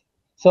path.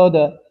 So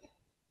the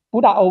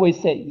Buddha always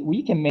said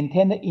we can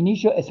maintain the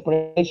initial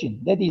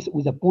aspiration, that is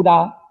with the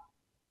Buddha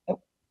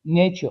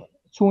nature,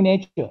 true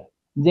nature,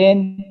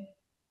 then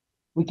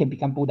we can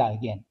become Buddha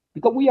again.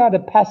 Because we are the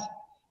past,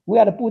 we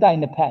are the Buddha in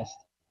the past.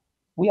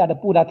 We are the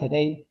Buddha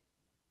today.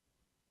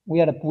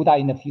 We are the Buddha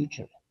in the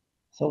future.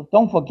 So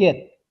don't forget,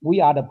 we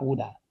are the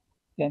Buddha.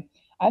 Okay?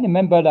 I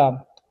remember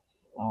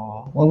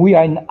when we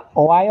are in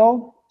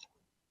Ohio,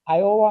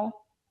 Iowa,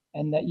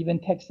 and even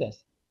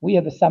Texas, we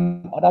have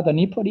some other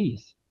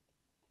Nepalese.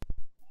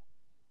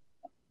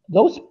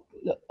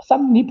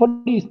 Some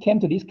Nepalese came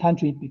to this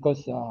country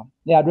because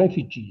they are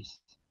refugees.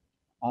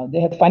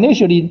 They have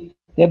financially,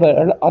 they have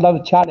a lot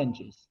of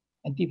challenges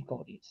and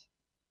difficulties.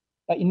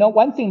 But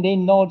one thing they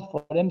know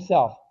for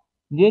themselves,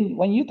 then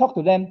when you talk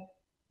to them,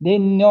 they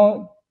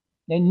knew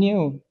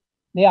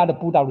they are the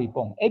Buddha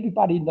reborn.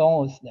 Everybody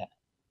knows that.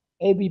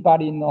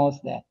 Everybody knows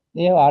that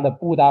they are the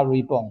Buddha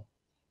reborn.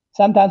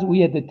 Sometimes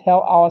we have to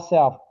tell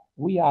ourselves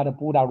we are the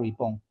Buddha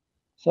reborn.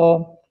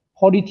 So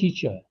Holy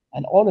Teacher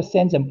and all the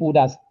saints and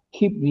Buddhas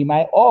keep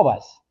remind all of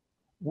us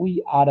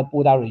we are the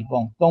Buddha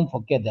reborn. Don't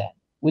forget that.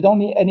 We don't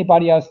need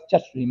anybody else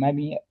just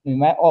remind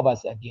all of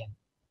us again.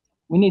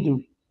 We need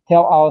to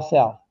tell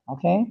ourselves,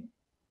 okay?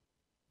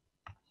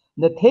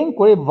 The 10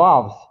 great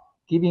vows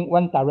giving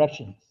one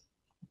direction,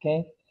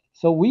 okay?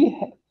 So we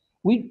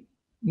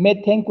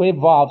made 10 great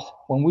vows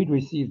when we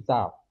received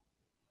Tao.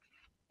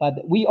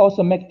 But we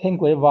also make 10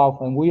 great vows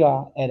when we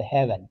are at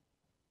heaven.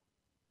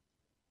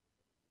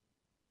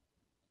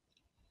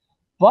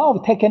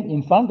 Vows taken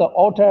in front of the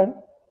altar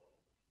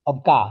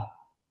of God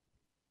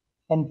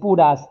and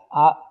Buddhas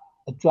are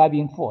a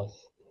driving force.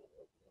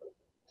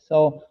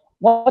 So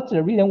what's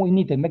the reason we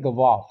need to make a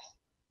vow?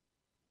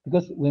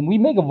 Because when we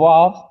make a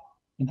vow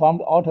in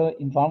front of the altar,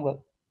 in front of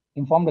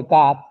the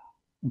God,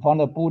 in front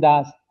of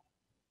Buddhas,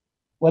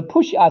 will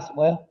push us,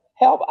 will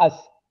help us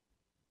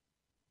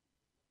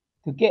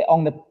to get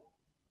on the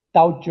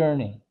Tao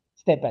journey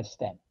step by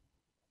step.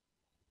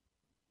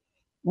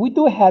 We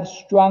do have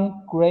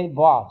strong great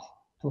vows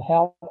to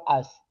help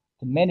us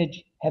to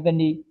manage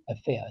heavenly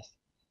affairs.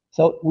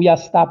 So we are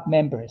staff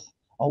members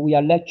or we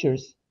are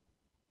lecturers.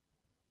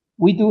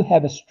 We do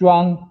have a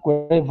strong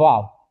great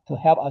vow to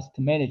help us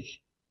to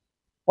manage.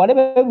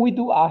 Whatever we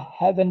do are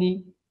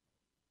heavenly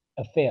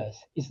affairs.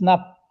 It's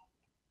not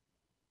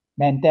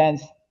mundane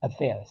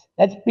affairs.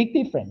 That's a big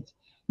difference.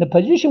 The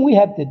position we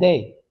have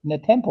today in the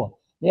temple,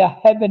 they are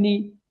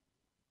heavenly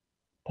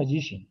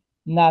position,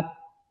 not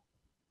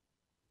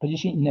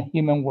position in the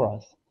human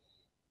world.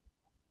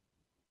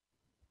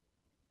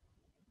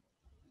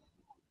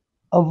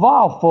 A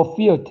vow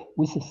fulfilled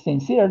with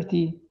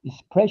sincerity is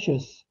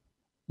precious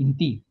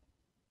indeed.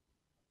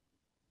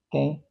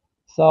 Okay,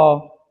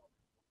 so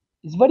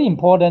it's very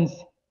important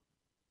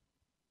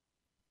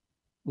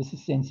with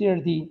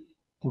sincerity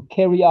to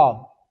carry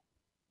out,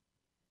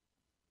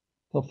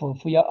 to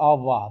fulfill our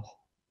vows.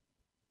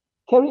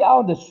 Carry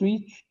out the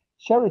three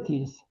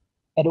charities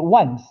at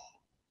once.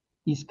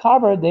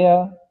 Discover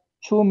their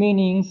true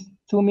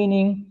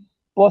meaning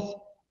both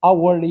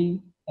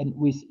outwardly and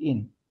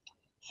within.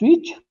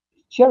 Three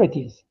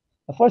charities.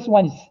 The first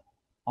one is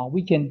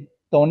we can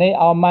donate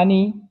our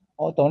money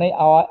or donate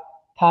our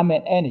time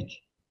and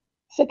energy.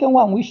 Second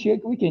one,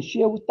 we can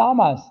share with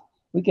dharmas.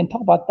 We can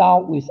talk about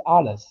Dharma with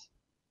others.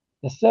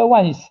 The third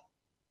one is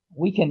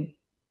we can,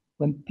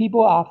 when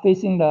people are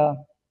facing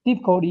the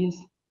difficulties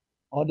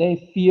or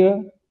they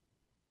fear,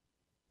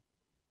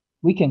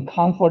 we can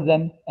comfort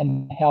them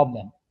and help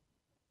them.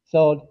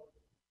 So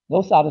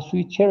those are the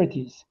three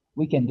charities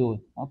we can do.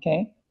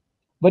 Okay,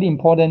 very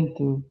important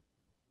to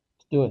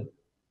do it.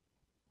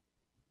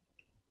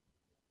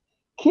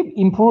 Keep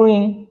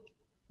improving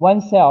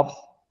oneself,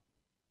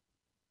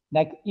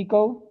 like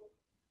ego,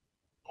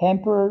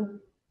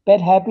 temper,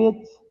 bad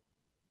habits,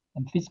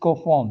 and physical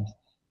forms.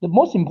 The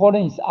most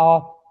important is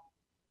our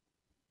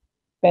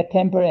bad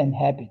temper and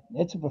habit.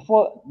 That's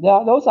before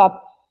those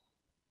are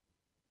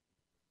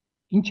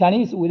in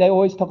Chinese. We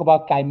always talk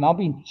about 改毛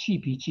病、气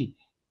脾气,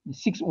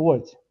 6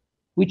 words,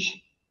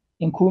 which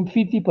include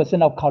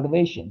 50% of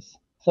cultivations.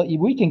 So if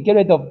we can get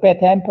rid of bad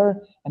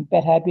temper and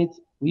bad habits,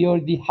 we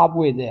already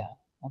halfway there.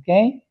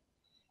 Okay,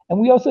 and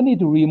we also need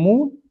to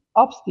remove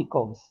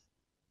obstacles.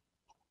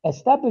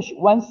 Establish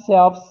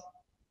oneself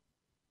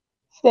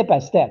step by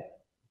step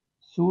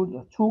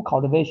through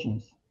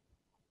cultivations.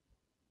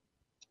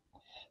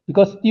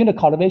 Because during the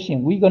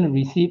cultivation, we're going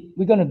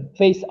to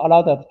face a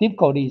lot of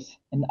difficulties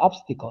and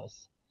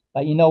obstacles.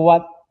 But you know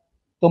what?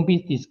 Don't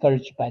be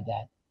discouraged by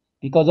that,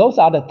 because those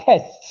are the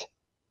tests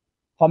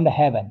from the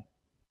heaven.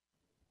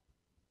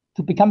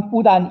 To become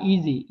Buddha and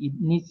easy, it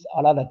needs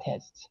a lot of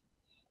tests.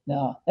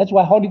 Now, that's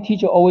why Holy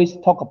Teacher always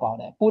talk about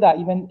it. Buddha,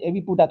 even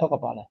every Buddha talk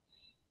about it.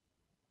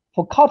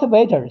 For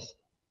cultivators,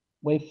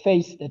 we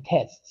face the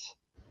tests.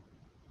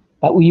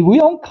 But we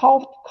don't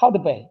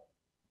cultivate,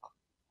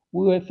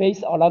 we will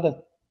face a lot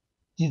of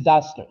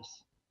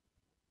disasters,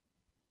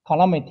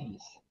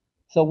 calamities.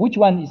 So which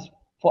one is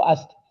for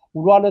us?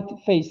 We rather to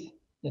face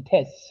the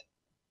tests,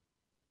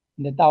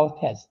 the Tao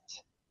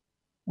tests.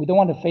 We don't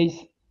want to face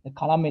the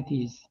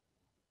calamities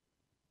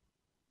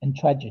and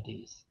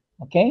tragedies.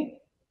 Okay?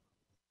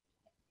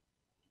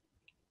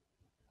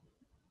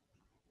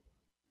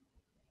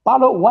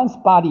 Follow one's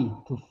body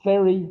to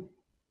vary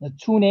the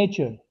true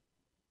nature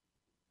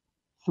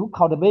through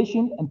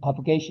cultivation and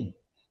propagation.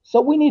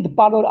 So we need to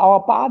follow our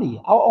body,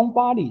 our own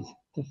bodies,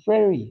 to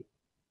vary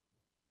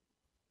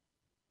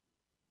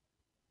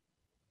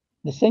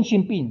the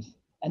sentient beings,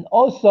 and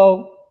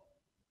also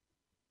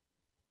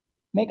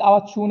make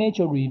our true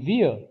nature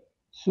reveal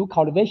through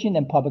cultivation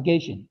and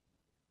propagation.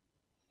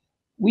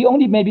 We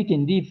only maybe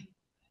can live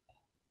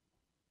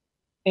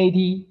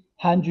 80,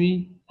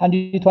 100,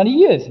 120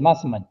 years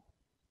maximum,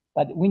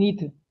 but we need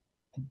to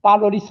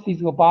follow this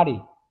physical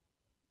body,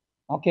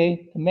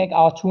 okay, to make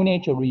our true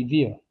nature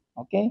reveal.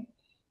 Okay,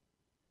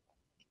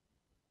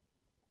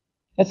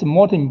 that's the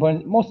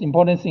most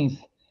important things.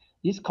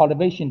 This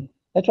cultivation.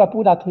 That's why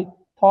Buddha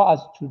taught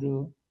us to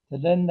do, to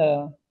learn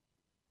the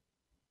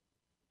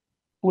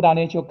Buddha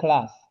nature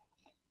class,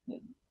 to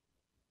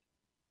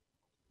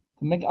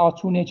make our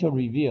true nature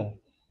reveal.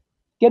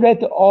 Get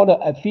rid of all the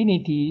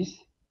affinities.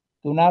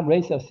 Do not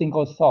raise a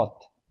single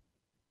thought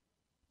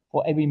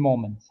for every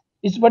moment.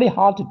 It's very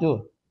hard to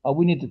do, but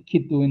we need to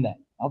keep doing that.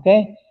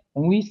 Okay?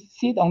 When we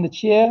sit on the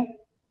chair,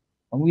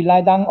 when we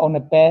lie down on the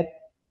bed,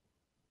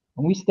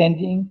 when we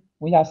standing,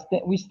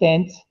 we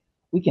stand,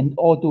 we can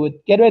all do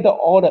it. Get rid of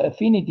all the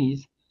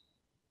affinities.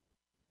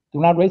 Do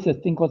not raise a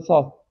single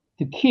thought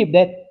to keep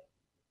that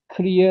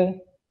clear,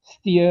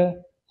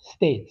 still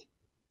state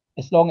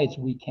as long as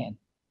we can.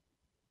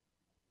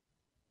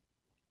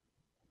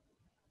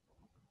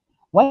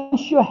 One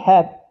should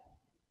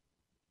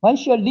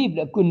leave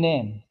a good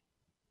name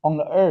on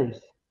the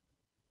earth,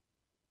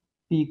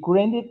 be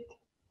granted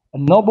a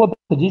noble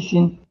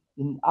position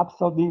in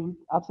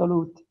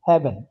absolute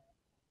heaven.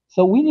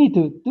 So we need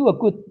to do a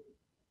good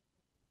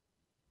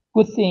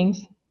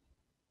things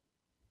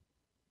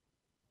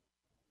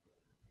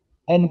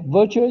and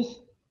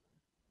virtues.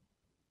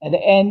 At the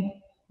end,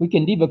 we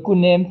can leave a good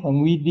name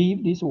when we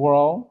leave this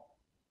world,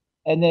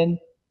 and then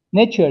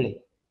naturally,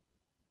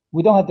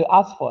 we don't have to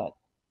ask for it.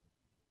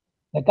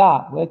 The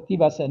God will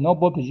give us a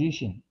noble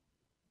position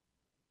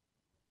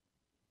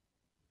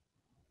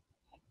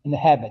in the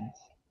heavens.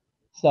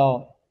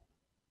 So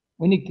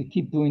we need to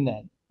keep doing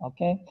that.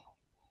 Okay.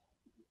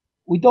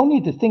 We don't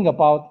need to think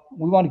about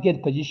we want to get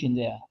a position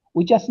there.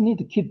 We just need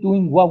to keep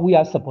doing what we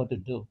are supposed to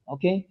do.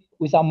 Okay,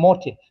 with our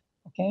motive.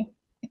 Okay.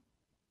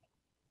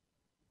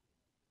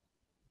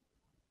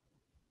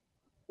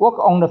 work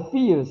on the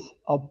fields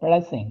of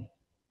blessing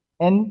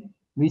and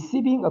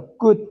receiving a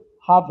good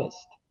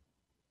harvest.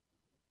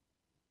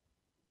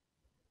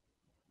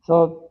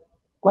 So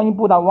Guan Yin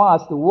Buddha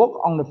wants us to work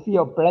on the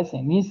field of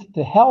blessing, means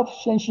to help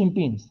sentient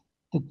beings,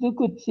 to do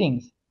good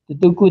things, to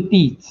do good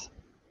deeds.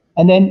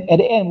 And then at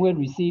the end, we're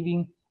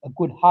receiving a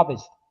good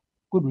harvest,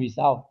 good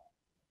result.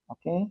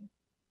 Okay?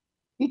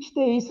 Each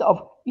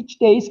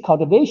day's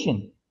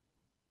cultivation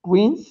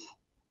brings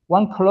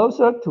one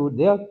closer to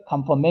their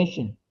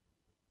confirmation.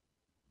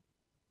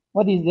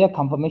 What is their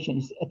confirmation?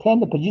 Is attain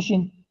the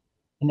position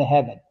in the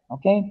heaven.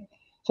 Okay?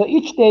 So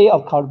each day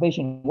of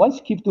cultivation, once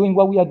we keep doing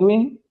what we are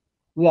doing,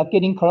 we are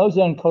getting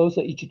closer and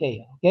closer each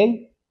day.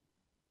 Okay?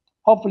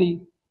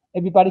 Hopefully,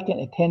 everybody can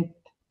attain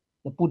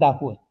the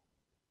Buddhahood.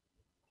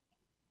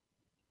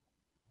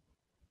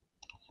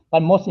 But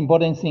most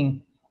important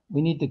thing,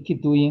 we need to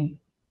keep doing,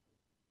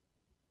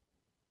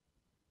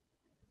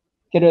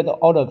 get rid of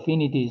all the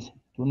affinities,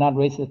 do not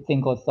raise a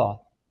single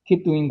thought.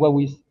 Keep doing what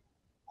we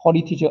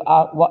Holy Teacher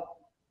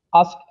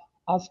asked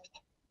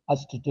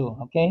us to do,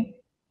 okay?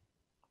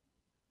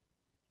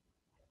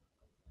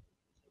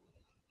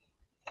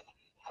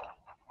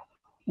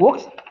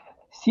 Work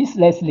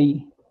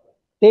ceaselessly,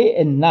 day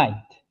and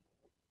night,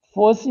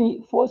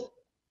 forcefully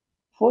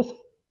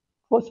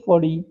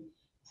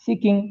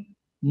seeking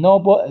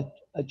noble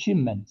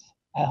achievements.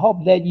 I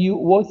hope that you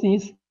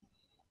overseas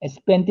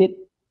expanded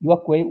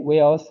your great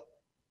wills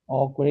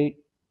or great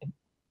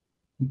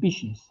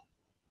ambitions.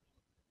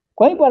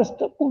 Guan Yin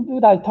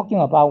Buddha is talking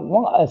about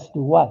want us to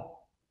what?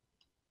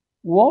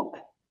 Work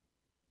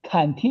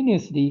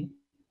continuously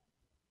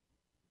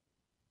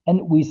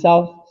and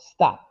without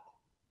stop,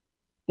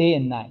 day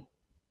and night,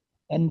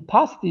 and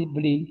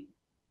positively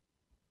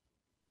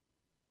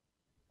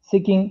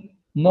seeking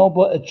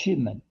noble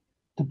achievement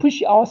to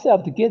push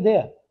ourselves to get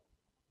there.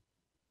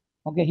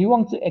 Okay, he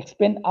wants to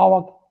expand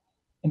our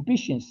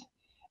ambitions.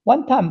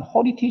 One time,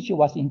 Holy Teacher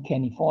was in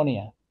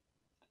California,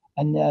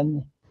 and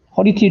then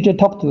Holy Teacher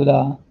talked to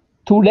the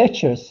two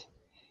lecturers.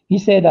 He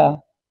said,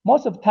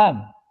 most of the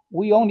time,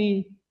 we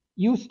only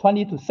use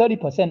 20 to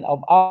 30%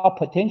 of our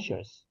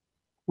potentials.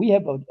 We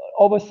have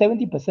over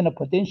 70% of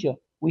potential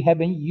we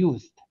haven't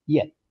used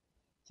yet.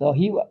 So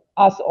he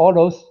asked all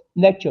those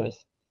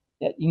lecturers,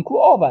 that include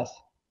all of us,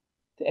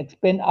 to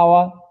expand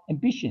our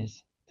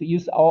ambitions, to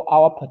use all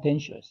our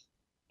potentials.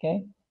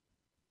 Okay.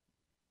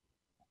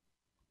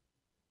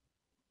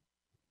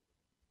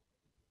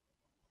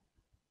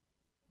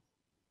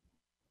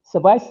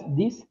 Survive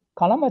these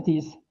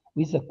calamities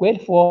with a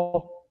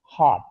grateful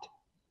heart.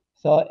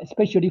 So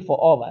especially for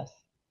all of us,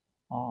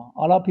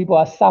 a lot of people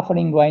are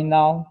suffering right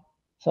now.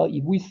 So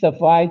if we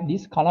survive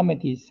these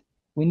calamities,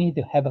 we need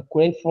to have a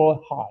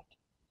grateful heart.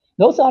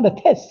 Those are the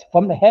tests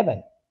from the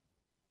heaven.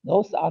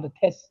 Those are the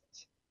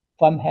tests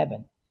from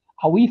heaven.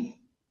 Are we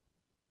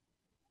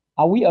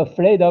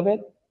afraid of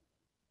it?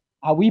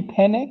 Are we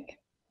panic?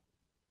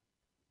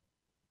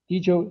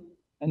 Teacher,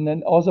 and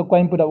then also Guan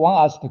Yin Buddha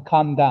want us to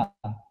calm down,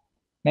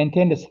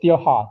 maintain the still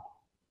heart.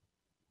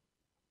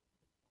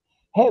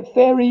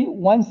 Ferry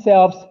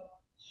oneself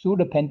through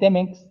the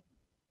pandemics,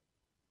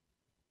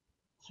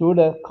 through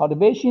the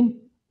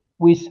cultivation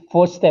with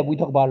 4 steps. We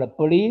talk about the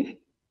belief,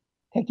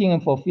 taking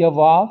and fulfill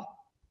vow,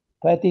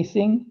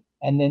 practicing,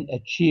 and then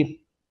achieve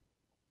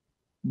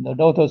the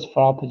lotus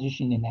flower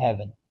position in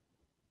heaven.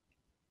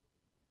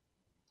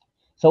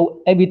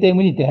 So every day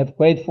we need to have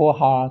grateful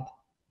heart.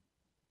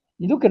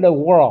 You look at the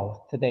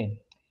world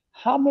today.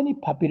 How many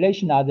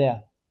population are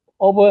there?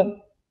 How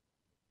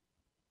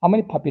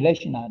many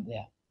population are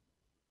there?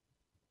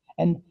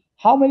 And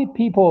how many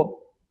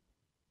people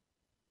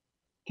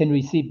can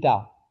receive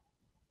Tao?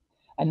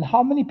 And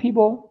how many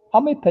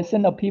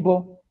percent of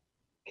people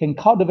can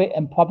cultivate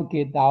and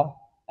propagate Tao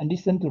and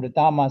listen to the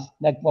Dharmas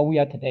like what we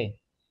are today?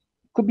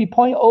 Could be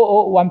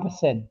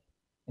 0.001% in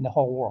the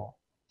whole world.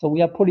 So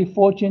we are pretty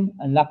fortunate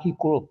and lucky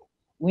group.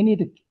 We need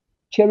to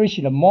cherish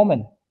the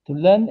moment to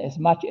learn as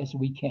much as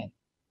we can.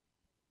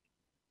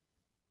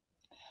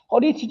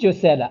 Holy Teacher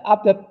said that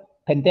after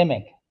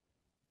pandemic,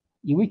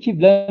 if we keep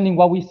learning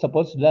what we're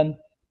supposed to learn,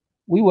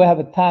 we will have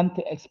a time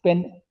to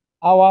expand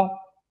our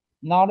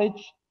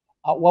knowledge,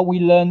 what we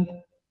learned,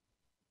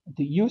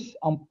 to use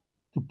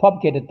to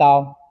propagate the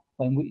Tao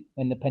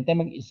when the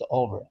pandemic is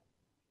over.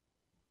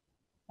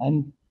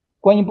 And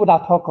Guan Yin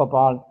Buddha talk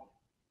about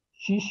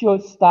she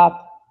should start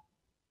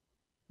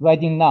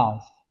writing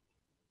now.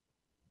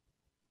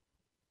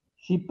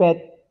 She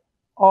bet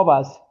all of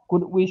us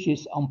good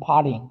wishes on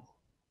parting.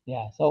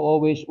 Yeah, so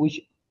always wish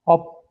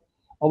all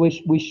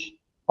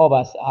of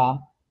us are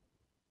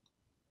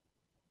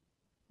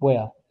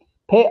well.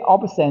 Pay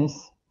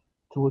obeisance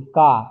to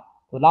God.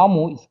 To Lao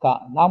Mu is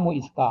God. Lao Mu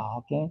is God.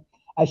 Okay.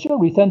 I should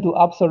return to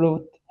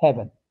absolute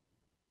heaven.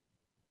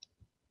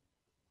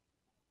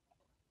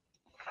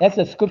 That's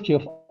a scripture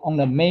on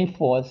the May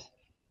 4th.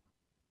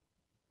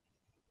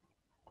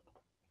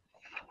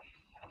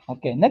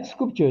 Okay, next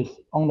scripture is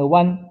on the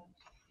one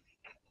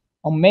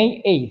on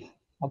May 8th.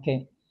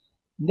 Okay,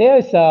 there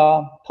is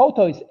a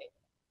total is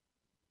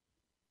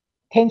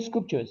 10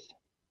 scriptures.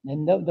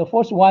 And the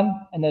first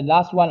one and the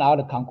last one are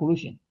the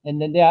conclusion.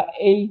 And then there are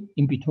 8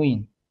 in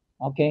between.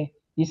 Okay,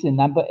 this is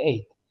number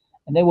 8.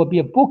 And there will be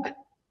a book,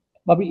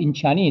 probably in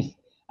Chinese.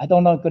 I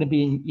don't know if it's going to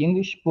be in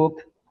English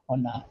book or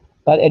not,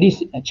 but at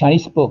least a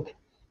Chinese book.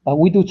 But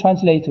we do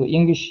translate to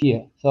English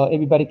here, so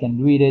everybody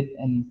can read it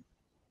and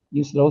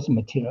use those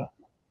material.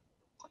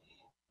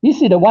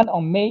 This is the one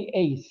on May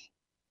 8th.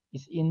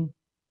 It's in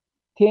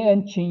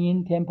Tian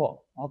Qingyin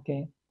Temple.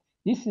 Okay,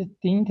 this is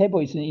Qingyin Temple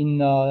is in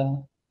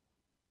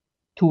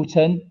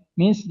Tucheng,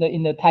 means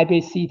in the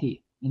Taipei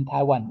city in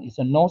Taiwan. It's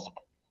a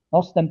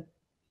northern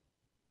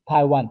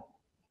Taiwan.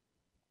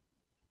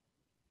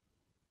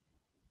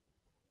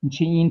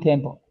 Qingyin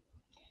Temple.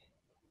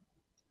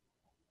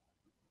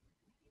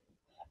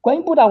 Guan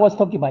Yin Buddha was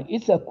talking about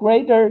it's a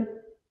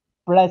greater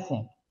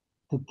blessing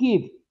to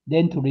give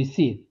than to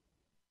receive.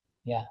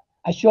 Yeah,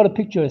 I showed the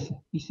pictures.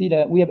 You see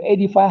that we have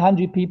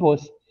 8,500 people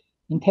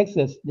in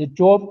Texas. They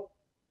drove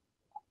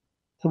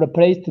to the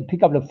place to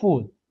pick up the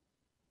food,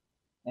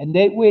 and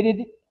they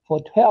waited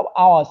for 12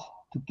 hours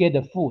to get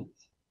the food.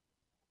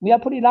 We are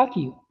pretty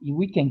lucky if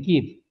we can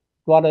give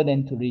rather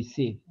than to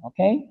receive.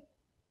 Okay,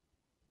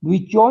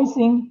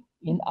 rejoicing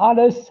in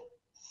others'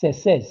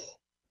 success,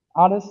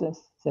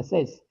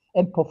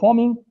 and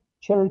performing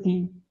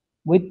charity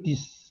with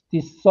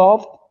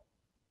dissolved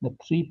the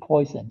 3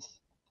 poisons.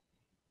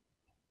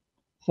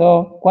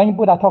 So Guan Yin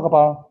Buddha talk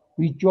about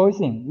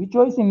rejoicing.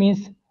 Rejoicing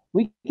means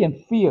we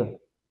can feel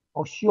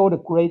or show the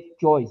great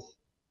joys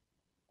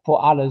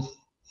for others'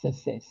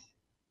 success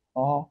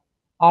or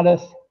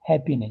others'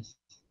 happiness.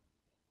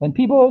 When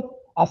people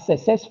are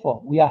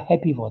successful, we are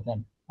happy for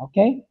them.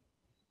 Okay?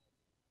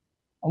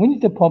 And we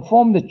need to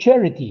perform the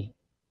charity.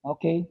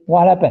 Okay?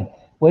 What happened?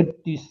 We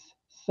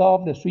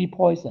dissolve the 3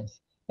 poisons.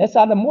 That's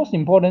the most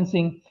important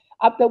thing.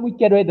 After we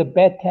get rid of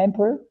bad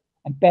temper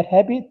and bad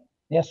habit,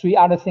 there are 3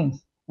 other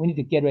things we need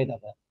to get rid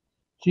of.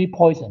 3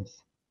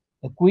 poisons: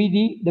 the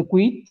greed,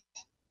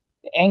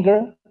 the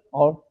anger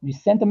or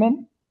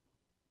resentment,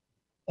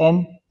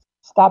 and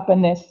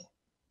stubbornness,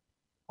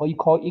 or you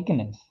call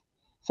ignorance.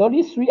 So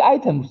these 3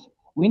 items,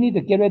 we need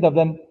to get rid of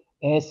them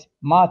as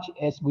much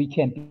as we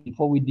can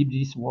before we leave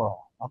this world.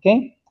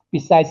 Okay?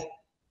 Besides,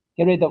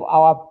 get rid of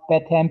our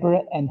bad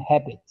temper and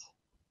habits.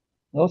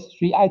 Those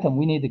 3 items,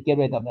 we need to get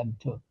rid of them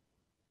too.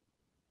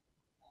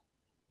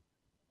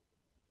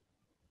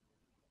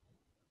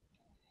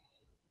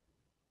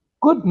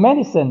 Good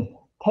medicine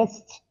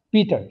tastes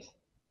bitter.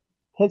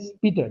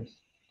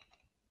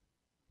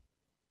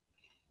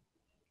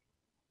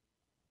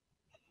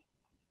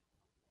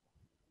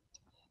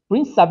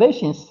 Brings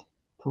salvation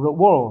to the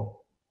world,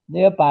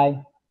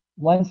 thereby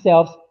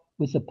oneself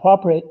with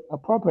appropriate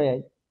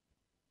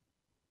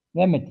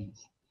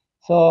remedies.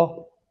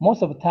 So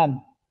most of the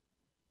time,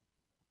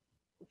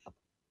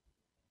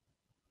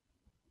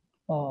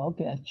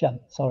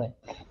 sorry.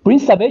 Bring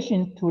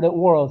salvation to the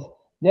world,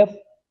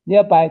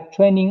 thereby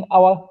training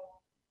our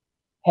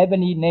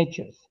heavenly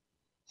natures.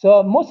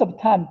 So most of the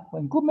time,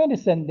 when good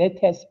medicine, they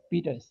taste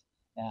bitters.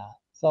 Yeah.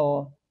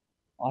 So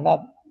a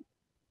lot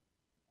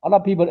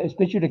of people,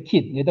 especially the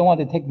kids, they don't want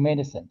to take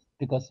medicine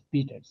because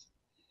bitters.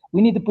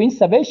 We need to bring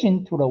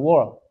salvation to the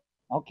world.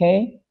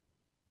 Okay.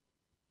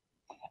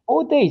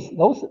 All days,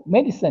 those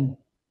medicine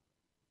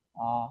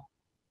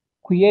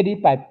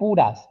created by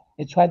Buddhas,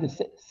 they try to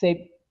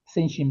save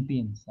sentient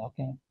beings.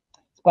 Okay.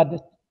 But the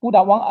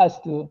Buddha wants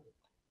us to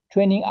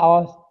training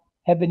our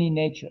heavenly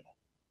nature.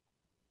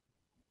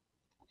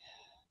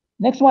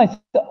 Next one is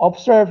to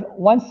observe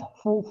one's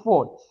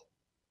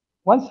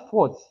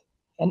thoughts,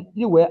 and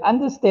you will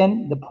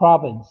understand the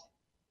problems.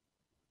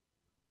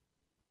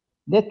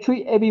 They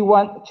treat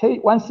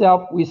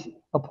oneself with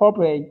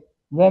appropriate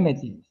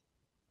remedies,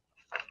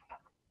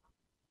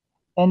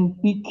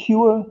 and be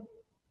cured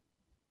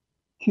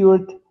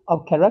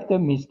of character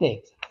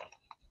mistakes.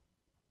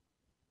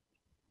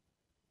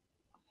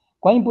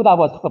 Guan Yin Buddha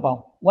was talking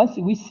about once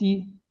we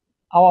see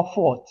our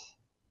faults,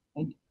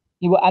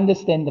 you will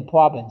understand the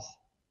problems.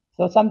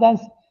 So sometimes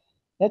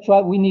that's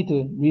why we need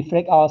to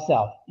reflect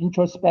ourselves,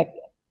 introspect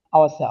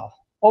ourselves.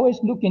 Always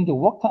look into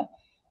what kind,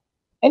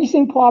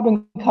 anything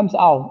problem comes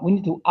out, we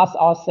need to ask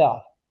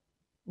ourselves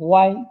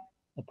why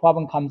the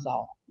problem comes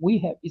out.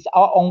 It's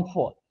our own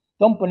fault.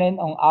 Don't blame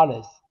on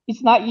others.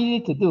 It's not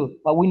easy to do,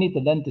 but we need to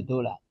learn to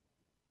do that.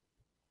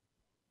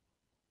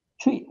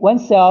 Treat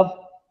oneself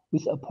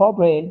with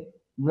appropriate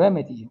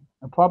remedy,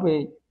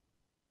 appropriate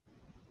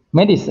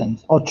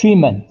medicines or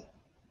treatment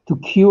to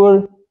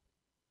cure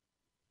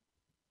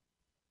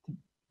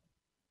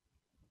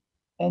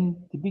and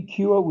to be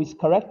cured with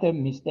character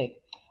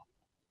mistake.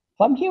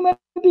 From human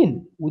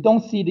being, we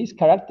don't see these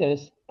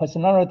characters,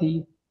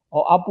 personality,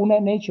 or our Buddha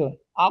nature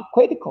are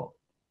critical.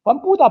 From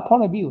Buddha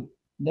point of view,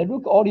 they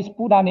look at all this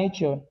Buddha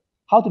nature,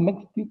 how to make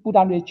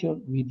Buddha nature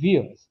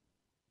reveals,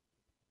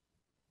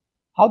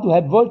 how to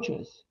have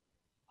virtues,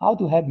 how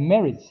to have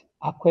merits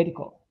are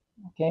critical.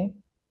 Okay.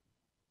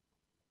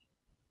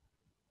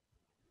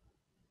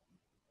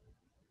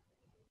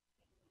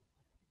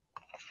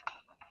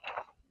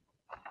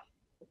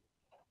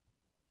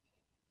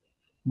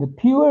 The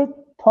pure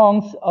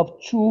tongues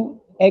of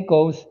true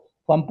echoes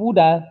from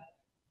Buddha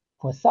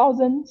for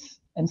thousands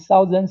and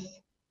thousands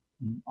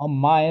of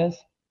miles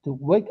to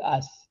wake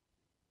us.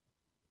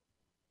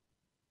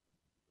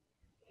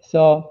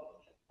 So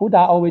Buddha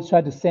always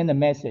tried to send a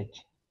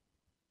message,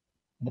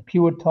 the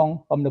pure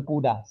tongue from the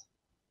Buddhas,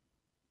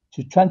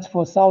 to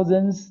transfer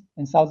thousands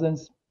and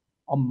thousands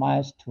of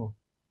miles to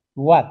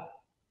what?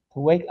 To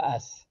wake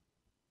us.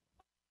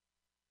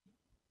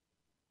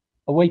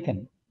 Are we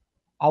awakened?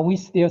 Are we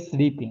still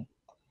sleeping?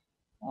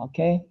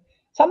 Okay.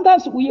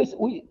 Sometimes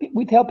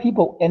we tell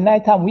people at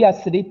night time we are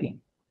sleeping.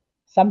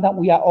 Sometimes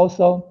we are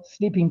also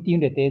sleeping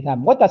during the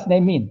daytime. What does that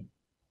mean?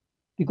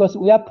 Because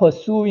we are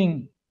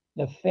pursuing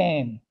the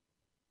fame,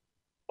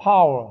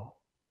 power,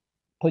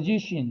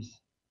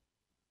 positions,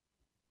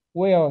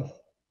 wealth.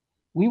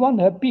 We want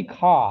to have big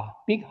car,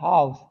 big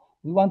house.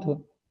 We want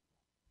to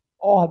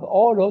all have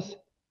all those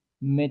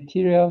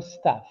material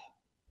stuff.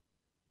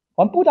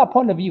 From Buddha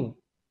point of view,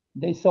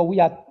 they saw we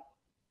are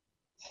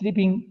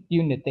sleeping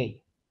during the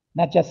day,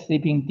 not just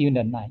sleeping during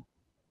the night.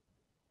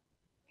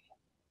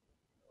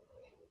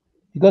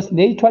 Because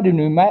they try to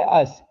remind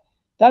us,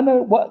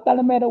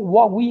 doesn't matter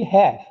what we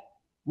have,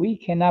 we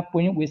cannot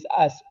bring with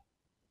us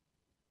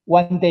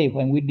one day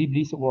when we leave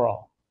this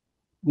world.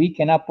 We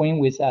cannot bring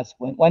with us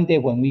one day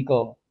when we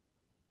go.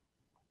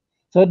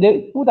 So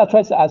the Buddha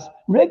tries to us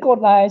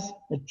recognize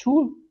the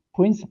true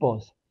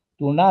principles.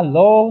 Do not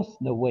lose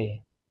the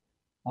way.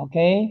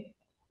 Okay?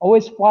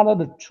 Always follow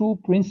the true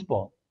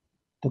principle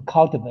to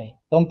cultivate.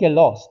 Don't get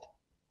lost.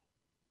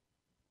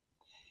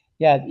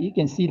 Yeah, you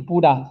can see the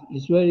Buddha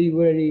is really,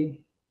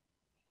 really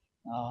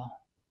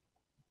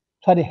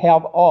try to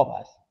help all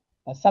of us.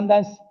 But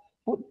sometimes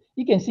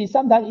you can see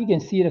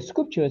the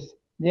scriptures.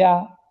 There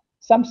are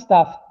some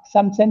stuff,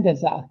 some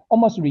sentences are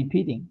almost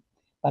repeating.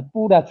 But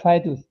Buddha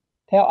tried to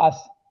tell us,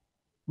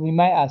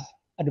 remind us,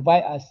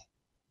 advise us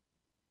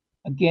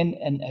again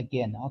and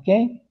again.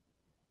 Okay?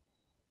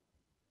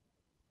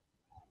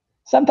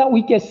 Sometimes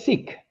we get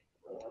sick.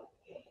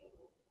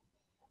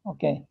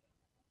 Okay.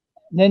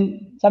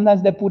 Then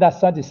sometimes the Buddha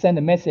started to send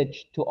a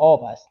message to all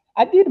of us.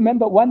 I did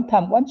remember one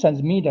time, one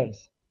transmitter,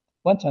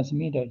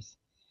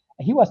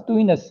 he was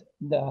doing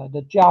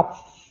the job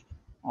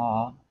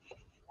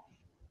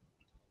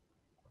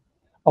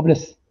of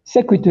the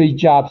secretary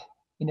job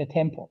in the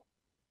temple.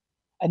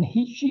 And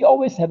she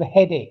always had a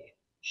headache.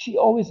 She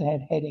always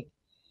had headache.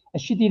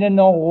 And she didn't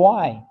know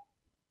why.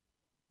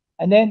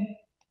 And then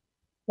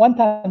one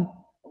time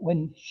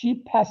when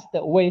she passed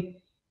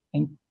away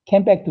and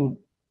came back to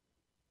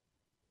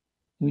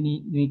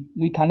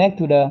reconnect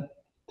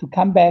to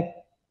come back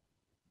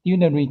during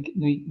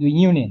the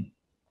reunion.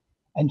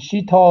 And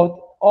she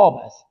told all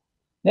of us,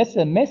 that's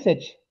a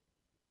message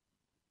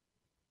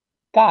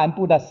God and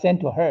Buddha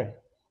sent to her,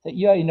 that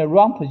you are in the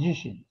wrong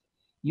position.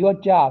 Your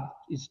job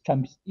is,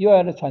 you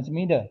are the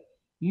transmitter.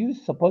 You're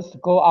supposed to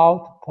go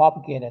out to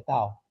propagate the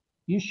Tao.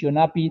 You should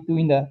not be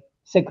doing the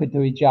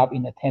secretary job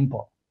in the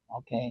temple.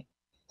 Okay?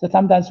 So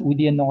sometimes we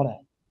didn't know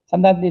that.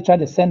 Sometimes they try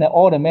to send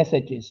all the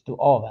messages to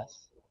all of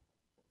us.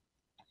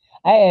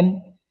 I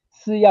am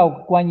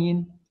Siyao Guan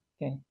Yin.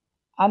 Okay?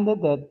 Under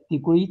the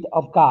degree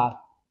of God,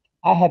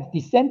 I have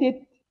descended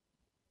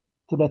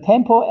to the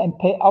temple and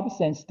pay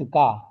obeisance to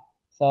God.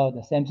 So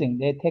the same thing,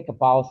 they take a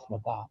bow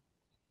for God.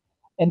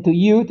 And to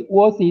you,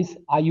 worthies,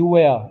 are you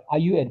well? Are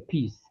you at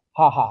peace?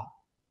 Ha.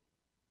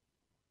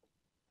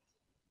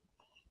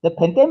 The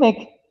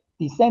pandemic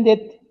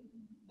descended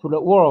to the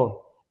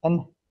world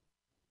and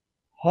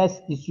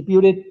has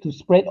distributed to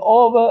spread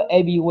over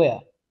everywhere.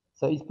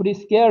 So it's pretty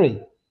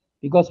scary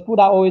because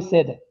Buddha always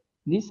said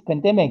this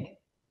pandemic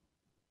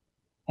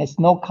has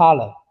no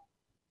color,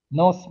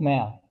 no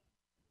smell,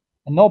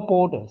 and no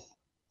borders.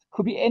 It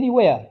could be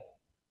anywhere.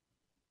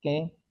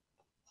 Okay,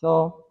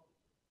 so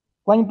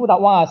Guan Yin Buddha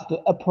wants us to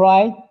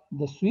apply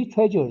the three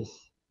treasures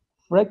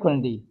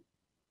frequently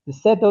to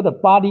settle the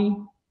body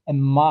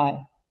and mind.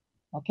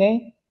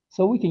 Okay,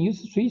 so we can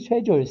use three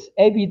treasures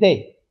every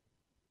day.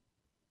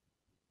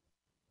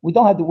 We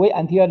don't have to wait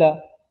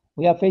until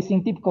we are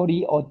facing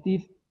difficulty or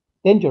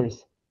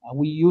dangers.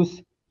 We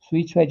use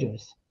three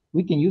treasures.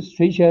 We can use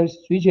three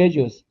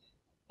treasures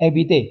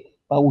every day,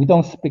 but we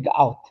don't speak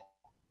out.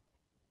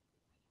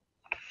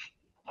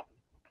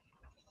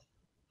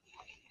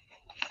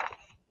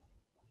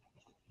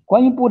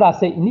 Guan Yin Buddha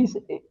said,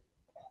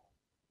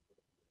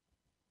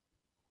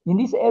 in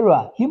this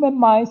era, human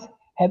minds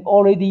have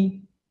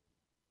already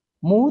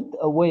moved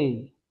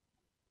away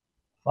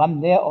from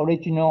their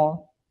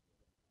original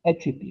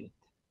attribute.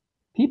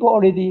 People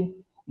already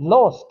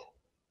lost.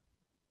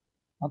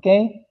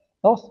 Okay?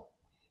 Lost.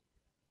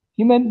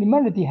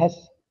 Humanity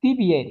has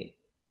deviated.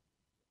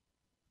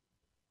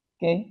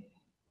 Okay?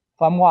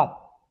 From what?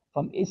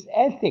 From its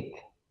ethic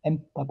and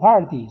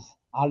proprieties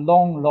are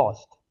long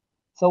lost.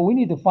 So we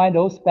need to find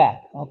those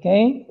back.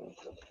 Okay?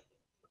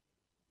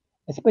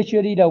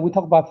 Especially we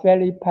talk about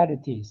fairy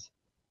pieties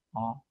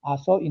are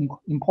so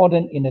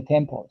important in the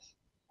temples.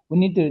 We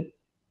need to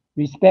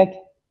respect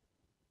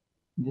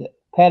the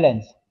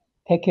parents,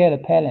 take care of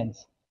the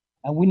parents,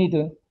 and we need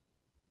to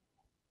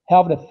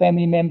help the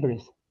family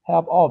members,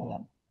 help all of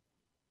them.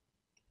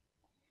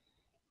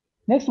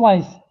 Next one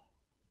is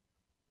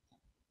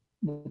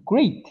the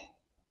greed,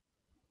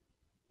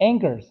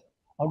 anger,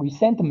 or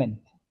resentment,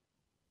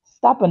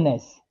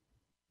 stubbornness,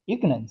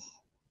 ignorance.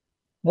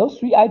 Those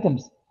three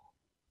items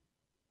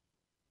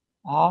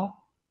are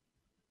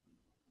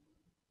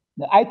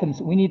the items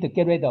we need to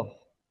get rid of.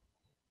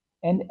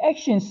 And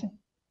actions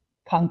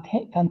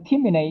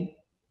contaminate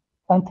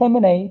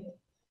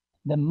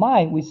the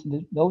mind with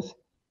those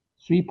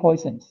three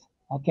poisons.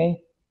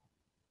 Okay,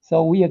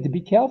 so we have to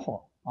be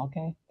careful.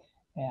 Okay,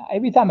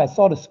 every time I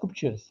saw the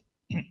scriptures,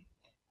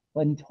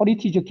 when Holy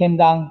Teacher came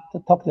down to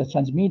talk to the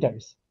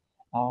transmitters,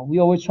 we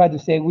always try to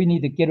say we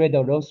need to get rid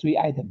of those three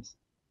items.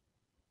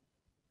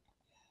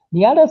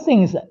 The other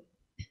thing is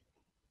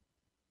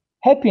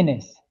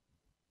happiness,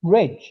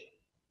 rage,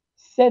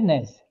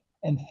 sadness,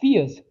 and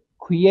fears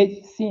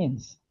create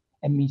sins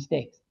and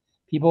mistakes.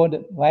 People,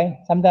 right?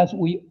 Sometimes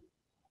we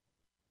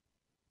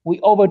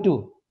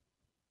overdo.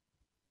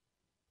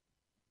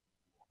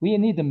 We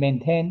need to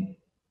maintain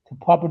to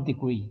proper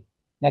degree,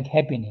 like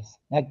happiness.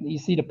 Like you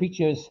see the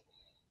pictures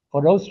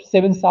for those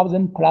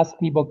 7,000 plus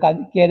people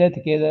gathered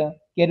together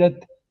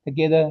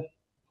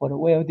for the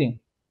wedding.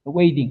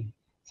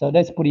 So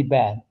that's pretty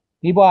bad.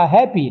 People are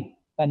happy,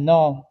 but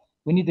no,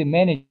 we need to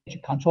manage to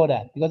control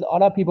that because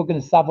other people are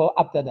going to suffer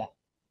after that.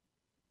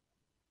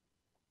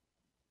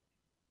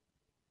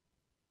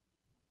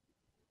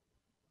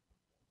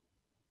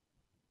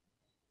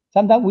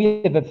 Sometimes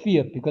we have a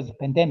fear because of the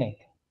pandemic,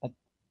 but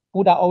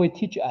Buddha always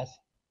teaches us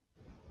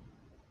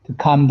to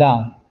calm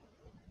down,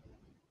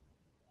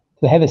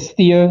 to have a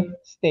still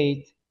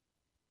state,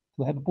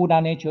 to have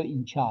Buddha nature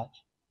in charge.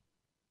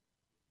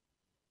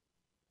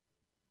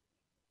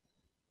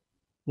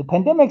 The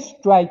pandemic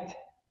struck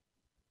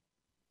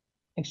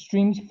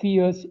extreme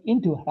fears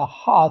into the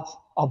hearts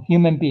of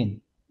human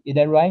beings. Is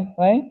that right?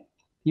 Right?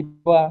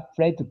 People are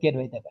afraid to get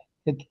rid of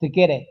it, to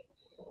get it.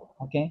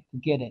 Okay, to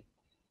get it.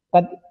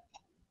 But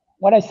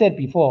what I said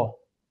before,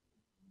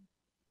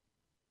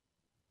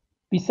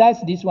 besides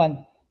this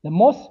one, the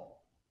most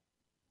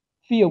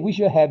fear we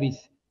should have is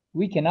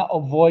we cannot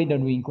avoid the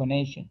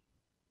reincarnation.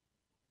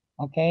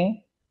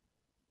 Okay?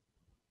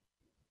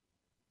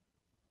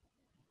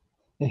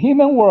 The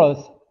human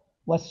world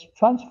was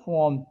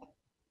transformed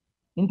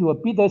into a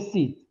bitter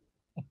seed,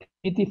 a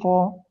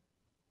pitiful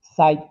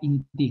sight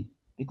indeed,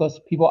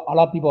 because a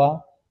lot of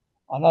people,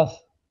 a lot of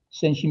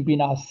sentient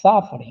beings are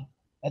suffering.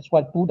 That's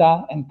what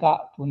Buddha and God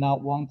do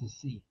not want to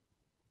see.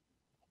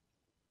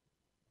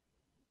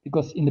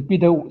 Because in the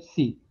bitter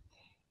seed,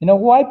 you know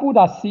why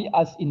Buddha see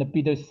us in the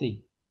bitter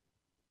seed?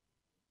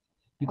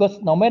 Because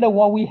no matter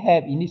what we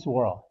have in this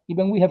world,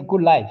 even we have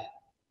good lives,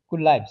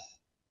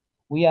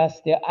 we are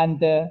still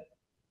under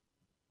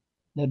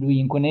the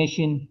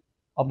reincarnation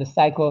of the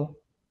cycle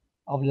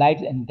of life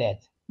and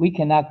death. We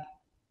cannot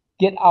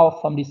get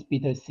out from this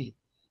bitter seed.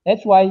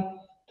 That's why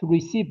to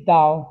receive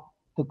Tao,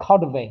 to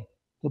cultivate,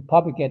 to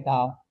propagate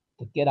Tao,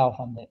 to get out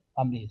from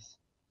this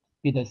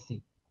bitter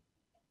seed.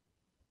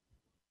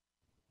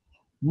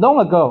 Long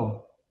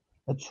ago,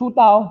 the true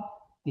Tao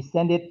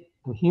descended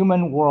to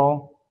human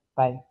world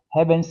by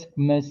heaven's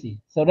mercy.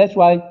 So that's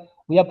why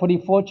we are pretty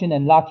fortunate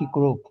and lucky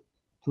group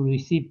to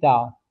receive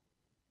Tao,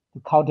 to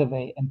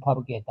cultivate and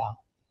propagate Tao.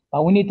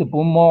 But we need to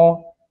bring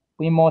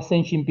more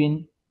sentient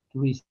beings to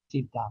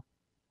receive Tao.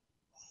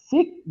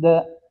 Seek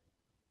the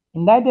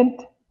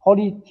enlightened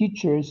holy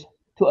teachers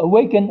to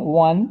awaken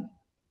one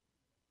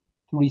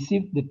to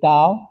receive the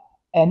Tao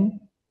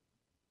and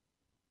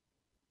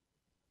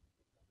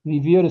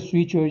reveal the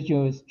three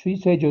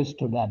treasures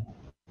to them.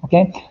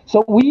 Okay,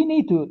 so we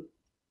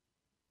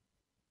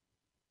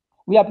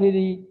are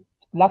pretty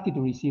lucky to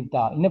receive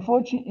Tao. In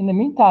the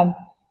meantime,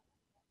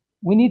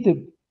 we need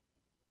to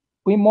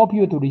bring more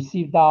people to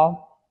receive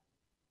Tao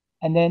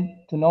and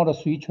then to know the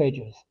three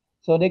treasures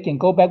so they can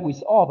go back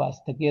with all of us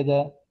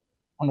together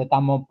on the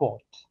Dhamma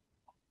board.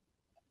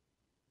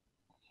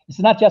 It's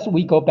not just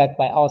we go back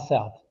by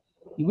ourselves.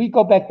 If we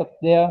go back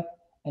there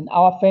and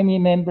our family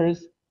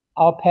members,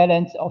 our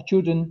parents, our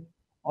children,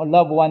 or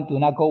loved ones do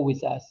not go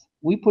with us,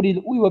 we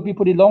will be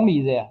pretty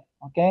lonely there,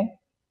 okay?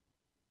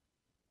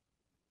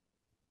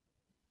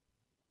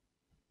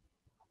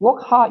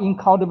 Work hard in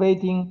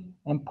cultivating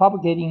and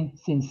propagating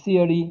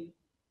sincerely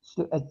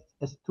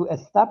to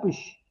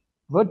establish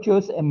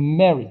virtues and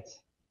merits.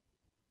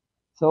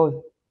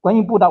 So Guan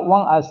Yin Buddha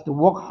wants us to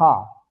work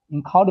hard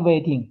in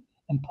cultivating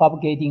and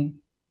propagating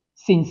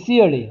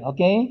sincerely,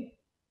 okay?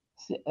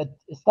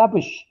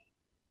 Establish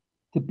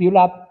to build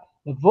up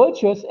the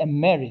virtues and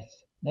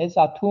merits. These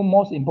are two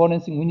most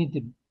important things we need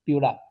to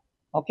build up,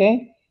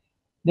 okay?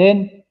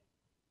 Then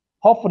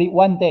hopefully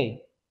one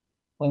day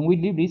when we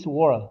leave this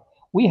world,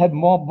 we have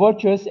more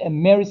virtues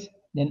and merits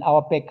than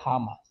our bad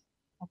karmas,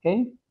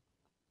 okay?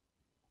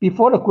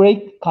 Before the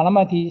great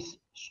calamities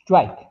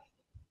strike,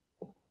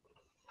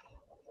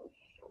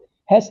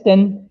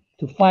 hasten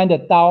to find the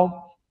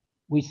Tao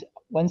with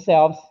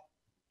oneself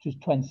to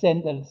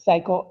transcend the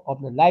cycle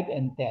of the life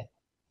and death.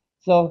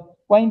 So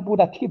Guan Yin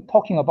Buddha keep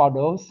talking about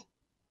those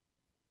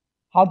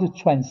how to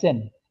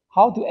transcend,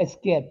 how to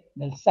escape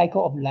the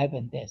cycle of life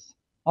and death.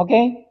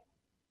 Okay?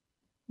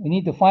 We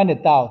need to find the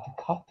Tao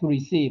to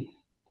receive,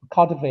 to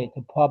cultivate,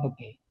 to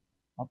propagate.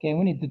 Okay?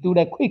 We need to do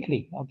that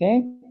quickly.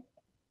 Okay?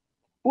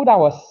 Buddha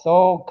was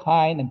so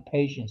kind and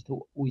patient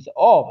with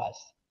all of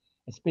us,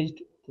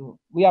 especially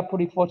we are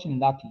pretty fortunate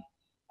and lucky.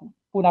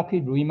 Buddha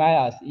keep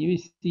remind us. You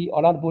see, a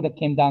lot of Buddha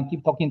came down,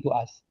 keep talking to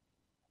us.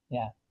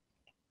 Yeah.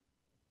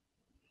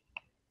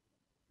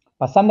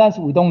 But sometimes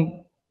we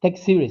don't take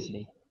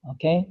seriously.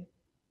 Okay.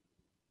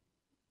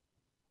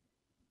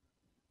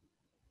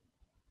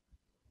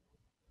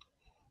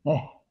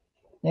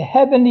 The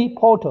heavenly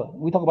portal.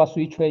 We talk about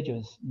three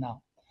treasures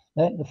now.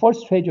 The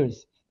first treasure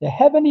is the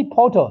heavenly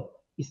portal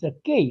is the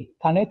gate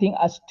connecting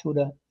us to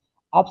the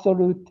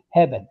absolute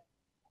heaven.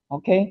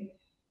 Okay.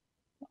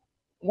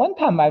 One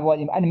time I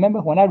remember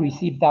when I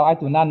received that, I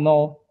do not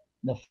know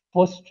the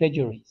first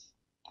treasuries.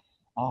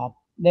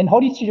 Then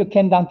Holy Teacher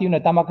came down during the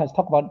Dhammakas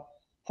talk about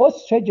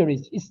first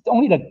treasuries is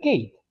only the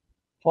gate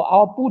for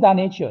our Buddha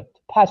nature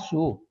to pass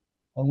through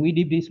when we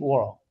leave this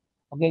world.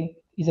 Okay,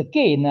 it's a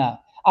gate now.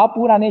 Our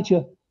Buddha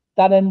nature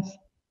doesn't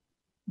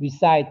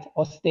reside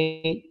or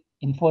stay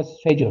in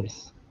first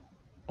treasuries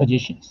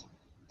positions.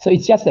 So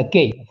it's just a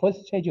gate.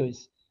 First treasure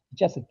is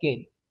just a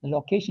gate. The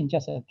location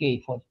just a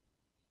gate for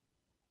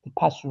to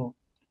pass through.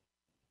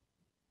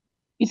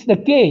 It's the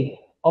gate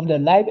of the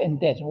life and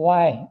death.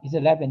 Why is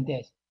it life and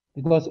death?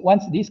 Because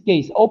once this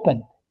gate is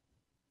open,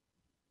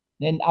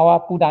 then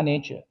our Buddha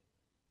nature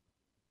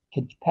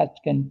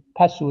can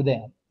pass through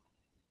there.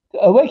 To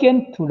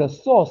awaken to the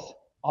source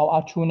of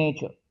our true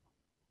nature.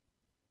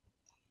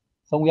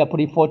 So we are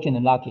pretty fortunate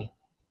and lucky.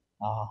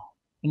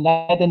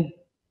 Enlightened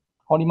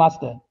Holy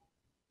Master,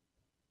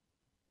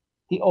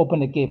 he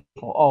opened the gate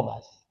for all of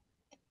us.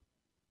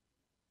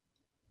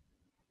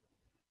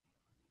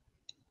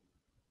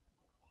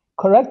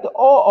 Correct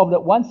all of the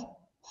one's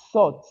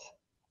thoughts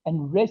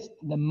and rest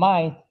the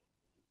mind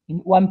in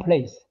one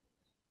place.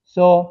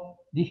 So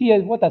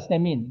here, what does that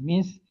mean? It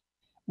means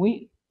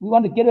we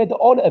want to get rid of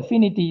all the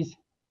affinities,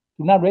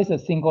 do not raise a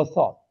single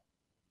thought.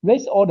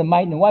 Raise all the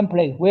mind in one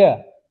place.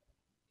 Where?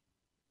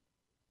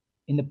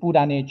 In the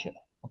Buddha nature.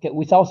 Okay,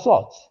 without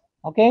thoughts.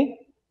 Okay?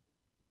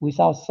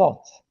 Without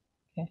thoughts.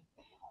 Okay.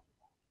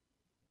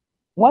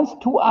 Once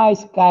two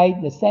eyes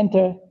guide the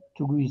center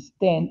to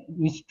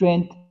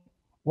restrain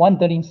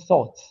wandering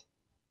thoughts.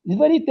 It's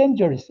very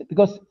dangerous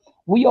because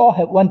we all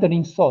have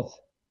wandering thoughts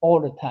all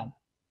the time.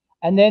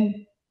 And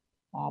then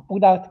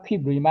Buddha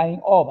keep reminding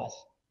all of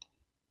us.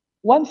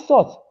 One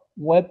thought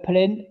will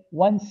plant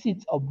one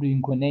seed of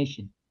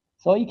reincarnation.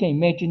 So you can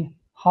imagine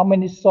how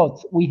many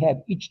thoughts we have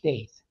each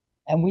day,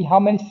 and how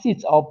many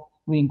seeds of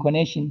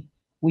reincarnation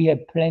we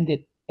have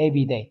planted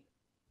every day.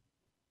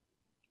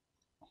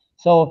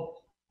 So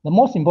the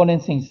most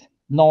important thing is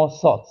no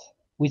thoughts,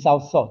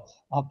 without thoughts.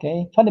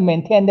 Okay, try to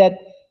maintain that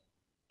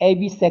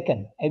every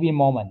second, every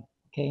moment.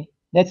 Okay,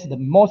 that's the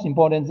most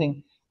important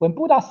thing. When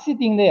Buddha is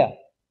sitting there,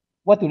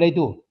 what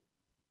do?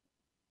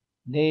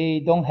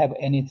 They don't have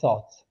any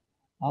thoughts.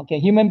 Okay,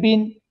 human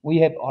being, we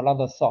have a lot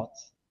of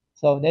thoughts.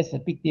 So that's a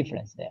big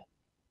difference there.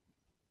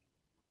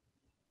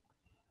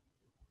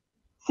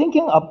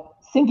 Thinking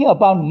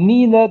about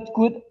neither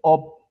good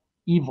or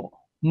evil,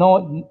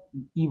 no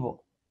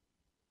evil.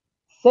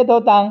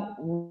 Settle down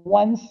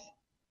one's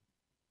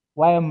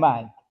wild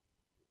mind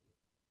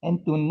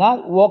and do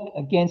not walk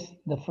against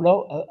the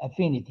flow of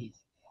affinities.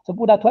 So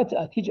Buddha tried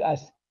to teach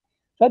us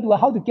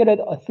how to get rid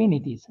of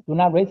affinities. Do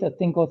not raise a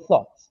single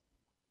thought.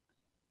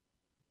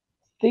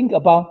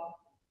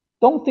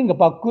 Don't think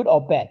about good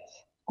or bad,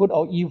 good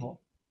or evil.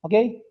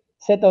 Okay?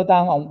 Settle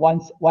down on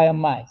one's wild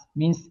mind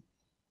means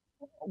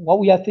what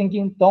we are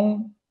thinking,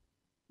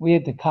 we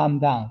have to calm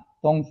down.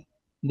 Don't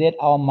let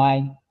our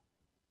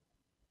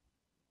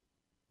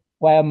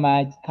wild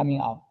mind coming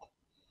out.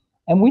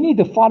 And we need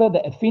to follow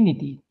the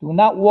affinity. Do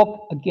not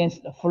walk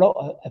against the flow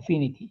of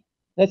affinity.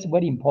 That's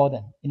very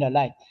important in our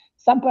life.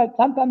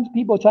 Sometimes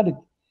people try to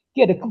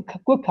get a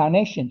good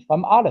connection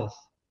from others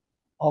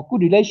or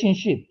good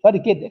relationship, try to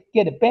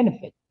get a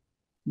benefit.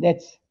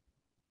 That's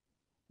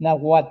not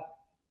what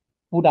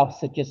Buddha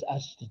suggests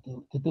us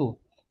to do.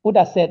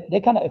 Buddha said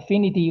that kind of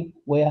affinity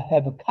will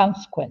have a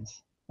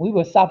consequence. We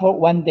will suffer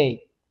one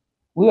day.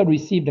 We will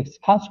receive the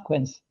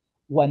consequence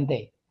one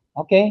day.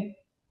 Okay?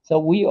 So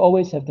we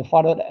always have to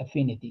follow the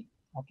affinity.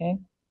 Okay?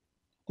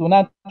 Do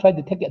not try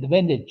to take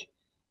advantage.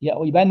 Yeah,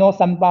 if I know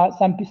some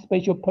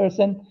special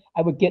person,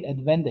 I will get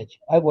advantage.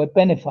 I will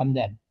benefit from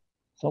them.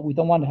 So we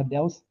don't want to have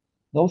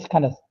those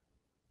kind of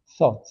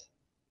thoughts.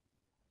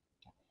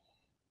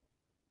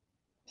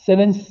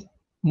 Seventh,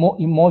 more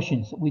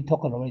emotions, we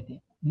talked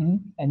already.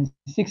 And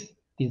 6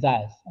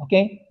 desires.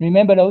 Okay,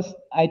 remember those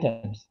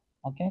items.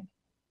 Okay,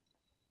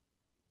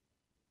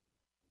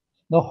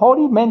 the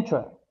holy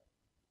mantra,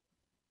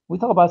 we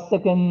talk about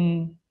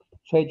 2nd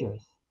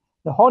treasures.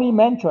 The holy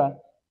mantra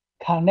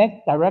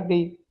connect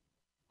directly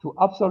to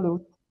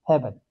absolute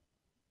heaven.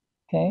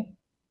 Okay,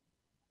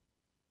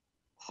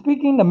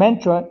 speaking the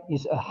mantra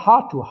is a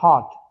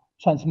heart-to-heart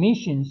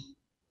transmissions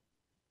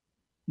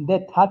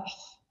that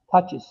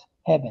touches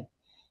heaven.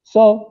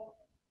 So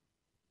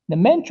the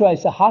mantra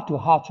is a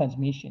heart-to-heart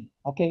transmission.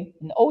 Okay,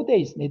 in old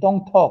days they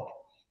don't talk,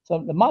 so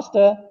the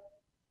master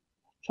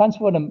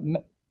transfer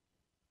the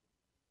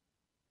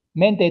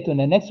mandate to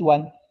the next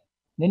one.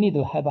 They need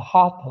to have a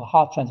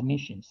heart-to-heart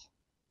transmissions.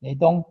 They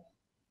don't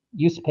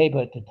use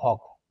paper to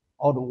talk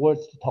or the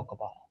words to talk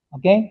about.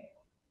 Okay,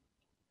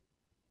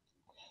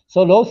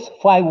 so those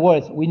 5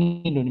 words we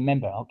need to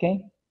remember.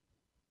 Okay.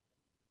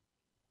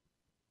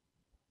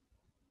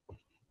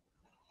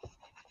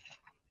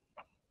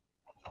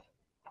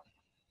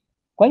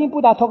 Guan Yin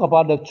Buddha talk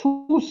about the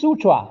true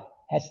sutra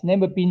has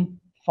never been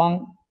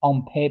found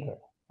on paper.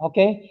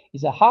 Okay,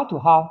 it's a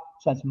heart-to-heart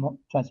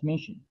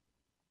transmission.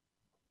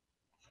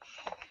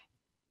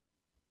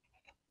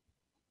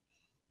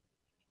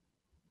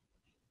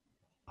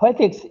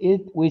 Practice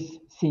it with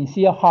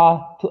sincere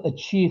heart to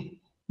achieve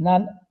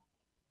non-attached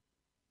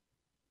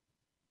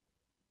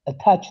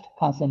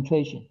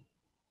concentration.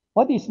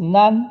 What is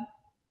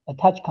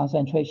non-attached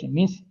concentration?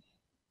 Means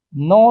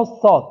no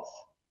thoughts.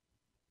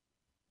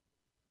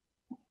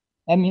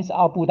 That means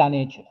our Buddha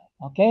nature.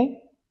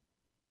 Okay,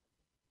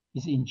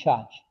 is in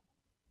charge.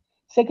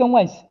 Second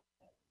one is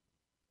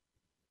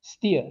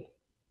still.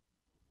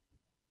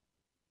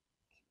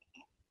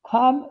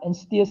 Calm and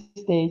still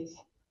states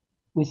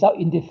without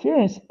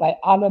interference by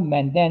other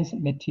mundane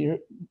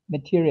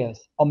materials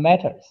or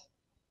matters.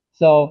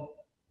 So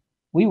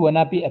we will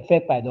not be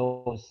affected by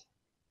those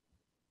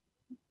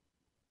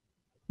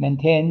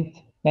maintained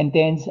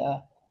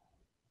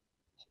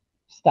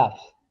stuff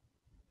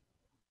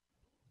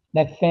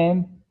like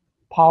fame,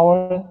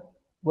 power,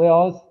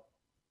 wealth,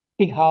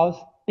 big house,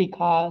 big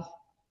cars.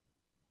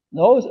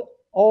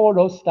 All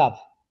those stuff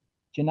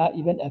do not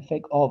even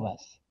affect all of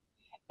us.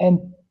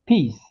 And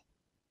peace.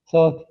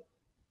 So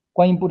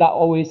Guan Yin Buddha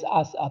always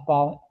asks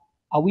about,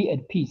 are we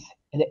at peace?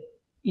 And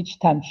each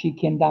time she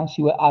came down,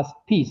 she will ask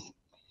peace.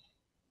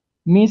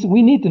 Means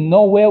we need to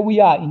know where we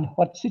are in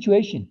what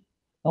situation.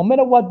 No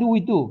matter what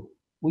do,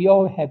 we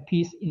all have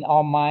peace in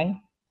our mind,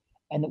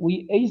 and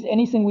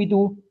anything we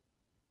do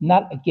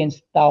not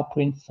against Tao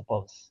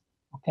principles.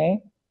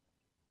 Okay.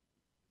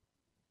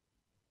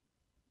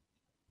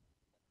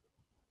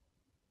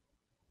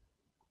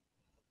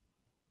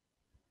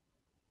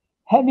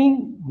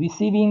 Having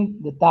receiving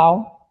the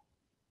Tao,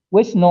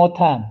 waste no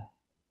time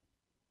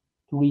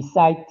to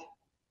recite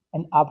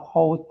and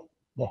uphold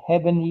the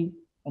heavenly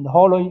and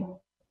holy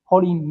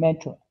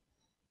mantra.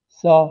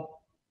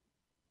 So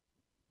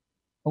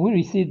when we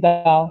receive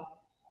Tao,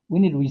 we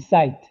need to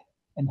recite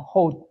and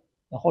hold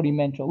the holy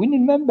mantra. We need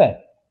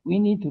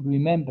to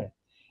remember.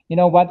 You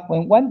know what?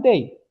 When one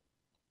day,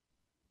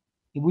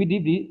 if we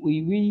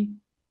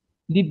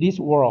leave this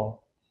world,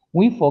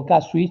 we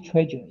forgot 3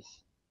 treasures.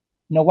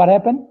 You know what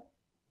happened?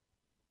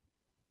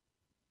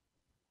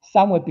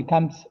 Someone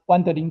becomes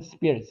wandering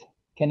spirits,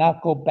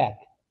 cannot go back.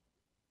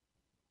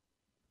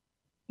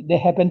 They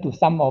happen to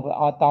some of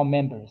our Tao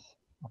members.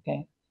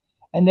 Okay,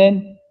 and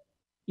then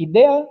if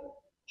their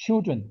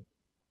children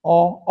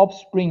or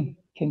offspring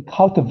can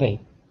propagate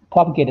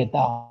the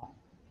Tao,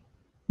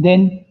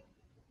 then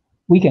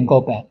we can go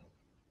back,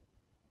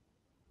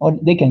 or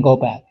they can go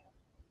back.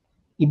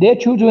 If their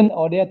children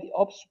or their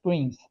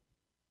offsprings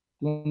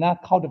do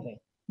not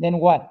cultivate, then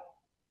what?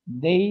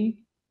 They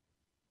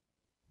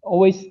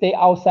always stay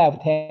outside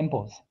of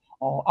temples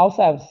or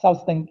outside of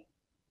southern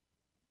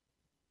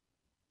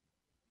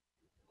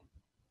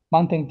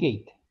mountain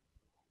gate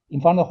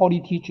in front of the holy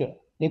teacher.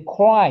 They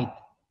cried.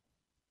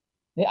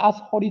 They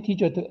asked holy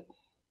teacher to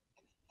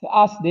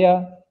ask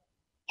their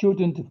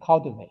children to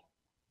cultivate.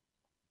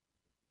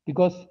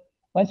 Because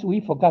once we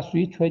forgot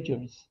 3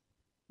 treasures,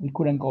 they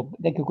couldn't go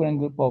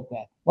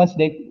back. Once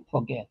they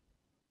forget,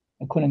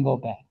 they couldn't go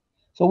back.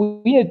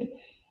 So we had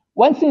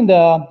one thing,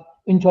 the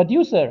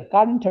introducer,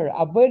 guarantor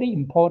are very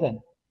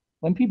important.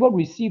 When people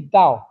receive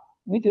Tao,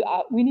 we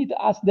need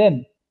to ask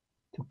them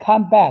to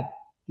come back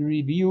to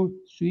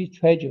review 3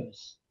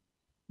 treasures.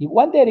 If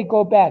one day they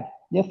go back,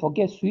 they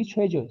forget 3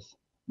 treasures,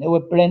 they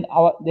will blame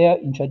their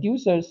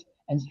introducers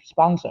and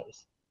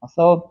sponsors.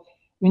 So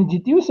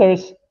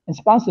introducers and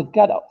sponsors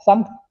got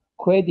some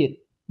credit,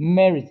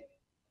 merit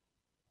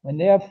when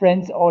their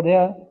friends or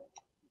their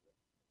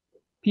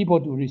people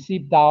to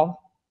receive Tao.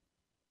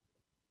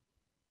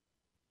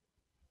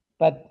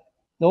 But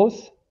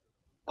those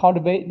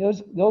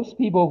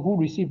people who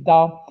receive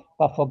Tao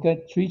but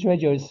forget 3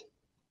 treasures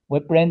will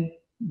blame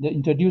the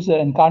introducer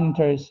and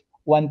guarantors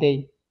one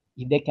day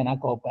if they cannot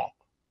go back.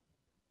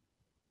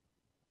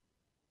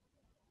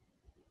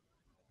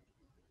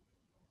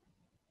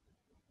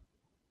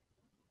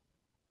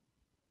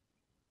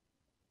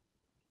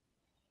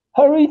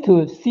 Hurry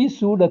to see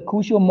through the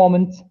crucial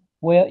moments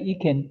where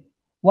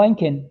one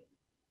can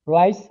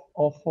rise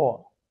or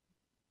fall.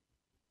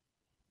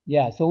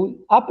 Yeah, so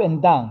up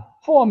and down.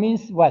 Fall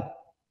means what?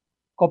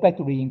 Go back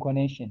to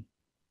reincarnation.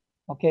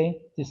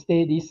 Okay, to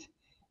stay these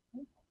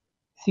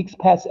 6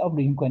 paths of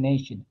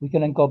reincarnation. We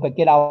can go back,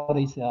 get out of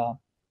this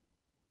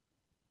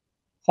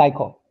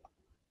cycle.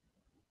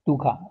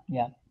 Dukkha,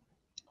 yeah.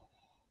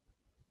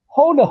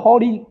 Hold the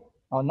holy.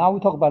 Oh, now we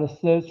talk about the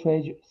third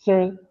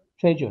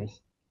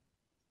treasures.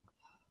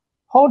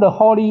 Hold the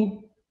holy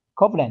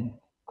covenant,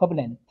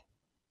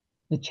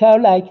 the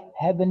childlike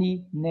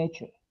heavenly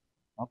nature.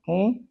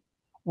 Okay,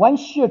 one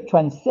should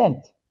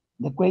transcend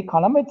the great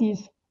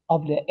calamities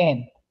of the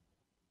end.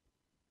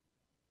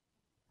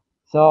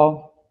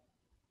 So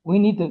we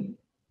need to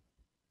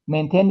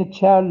maintain the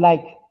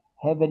childlike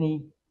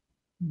heavenly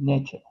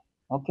nature.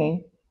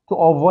 Okay, to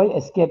avoid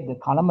escape the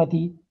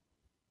calamity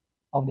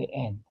of the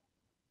end.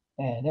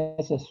 And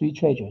that's the three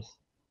treasures.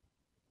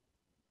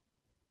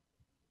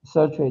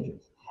 Third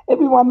treasures.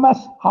 Everyone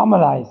must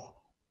harmonize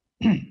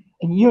and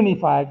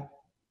unify,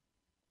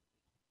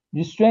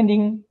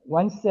 restraining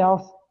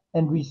oneself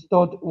and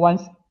restore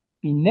one's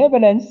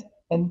benevolence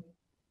and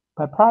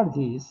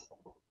proprieties.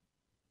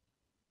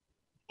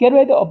 Get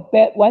rid of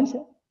one's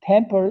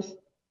tempers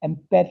and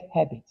bad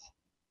habits.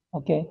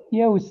 Okay,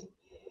 here with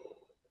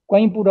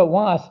Guan Yin Buddha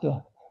wants us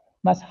to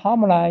must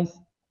harmonize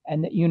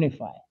and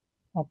unify.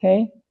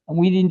 Okay, and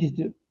we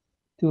need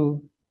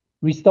to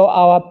restore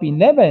our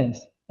benevolence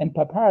and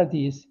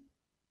proprieties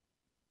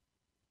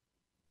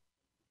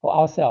for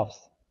ourselves.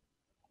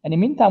 And in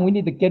the meantime, we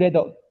need to get rid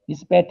of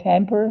this bad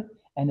temper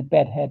and the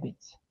bad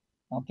habits.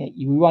 Okay,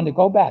 if we want to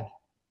go back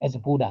as a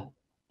Buddha.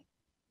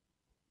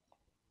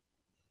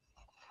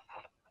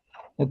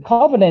 The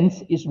covenant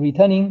is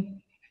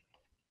returning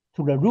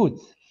to the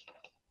roots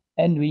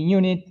and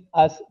reunite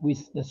us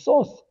with the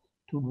source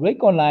to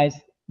recognize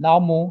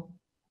Namu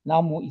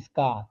is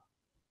God.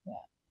 Yeah.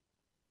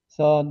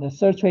 So the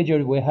third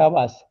treasure will help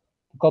us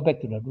to go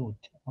back to the root,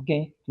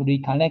 okay, to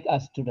reconnect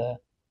us to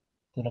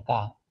the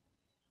God.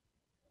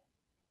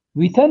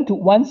 Return to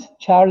one's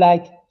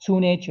childlike true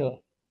nature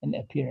and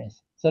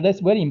appearance. So that's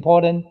very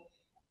important.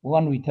 We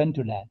want to return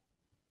to that.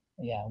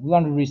 Yeah, we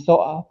want to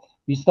restore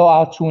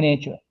our true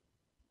nature.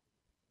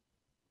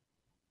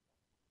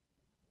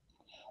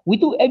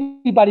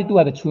 Everybody do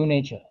have a true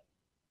nature.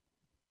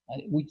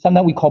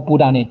 Sometimes we call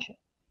Buddha nature.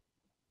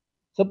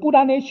 So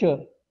Buddha nature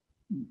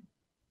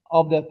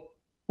of the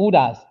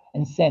Buddhas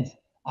and saints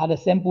are the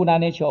same Buddha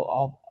nature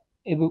of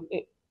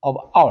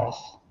ours.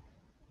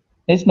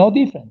 There's no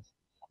difference.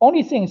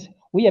 Only things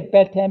we have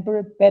bad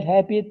temper, bad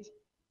habits,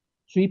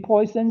 three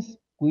poisons,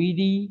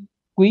 greed,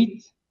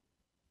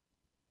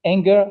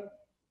 anger,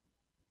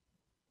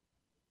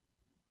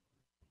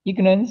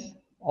 ignorance,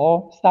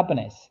 or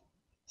stubbornness.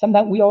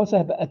 Sometimes we also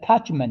have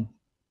attachment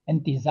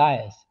and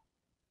desires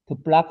to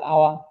block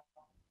our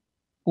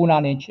Buddha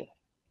nature,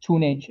 true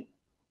nature.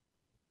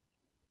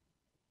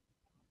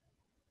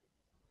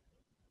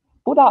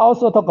 Buddha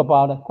also talk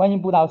about, Guan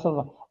Yin Buddha also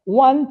talk about,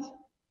 one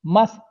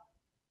must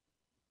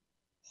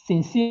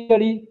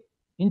sincerely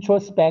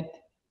introspect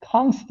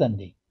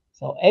constantly.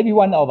 So every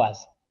one of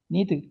us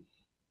need to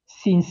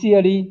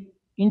sincerely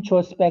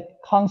introspect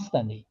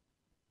constantly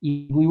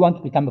if we want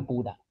to become a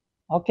Buddha.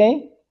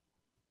 Okay?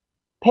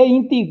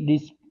 Paying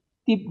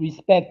deep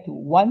respect to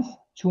one's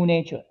true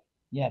nature.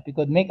 Yeah,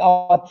 because make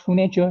our true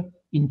nature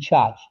in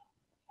charge.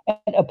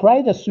 And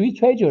apply the three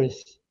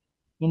treasures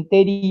in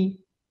daily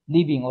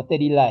living or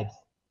daily lives,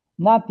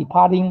 not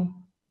departing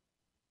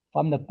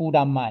from the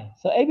Buddha mind.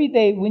 So every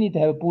day we need to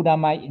have a Buddha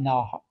mind in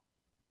our heart.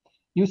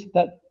 Use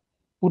the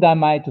Buddha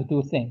mind to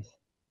do things.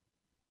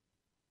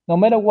 No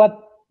matter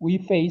what we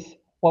face,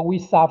 what we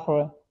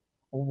suffer,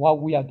 or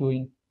what we are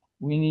doing,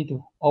 we need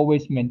to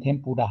always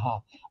maintain Buddha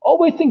heart.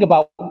 Always think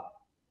about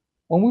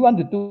when we want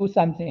to do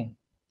something,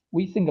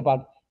 we think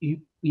about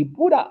if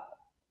Buddha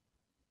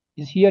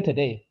is here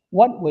today,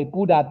 what will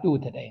Buddha do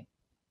today?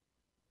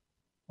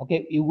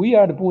 Okay, if we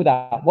are the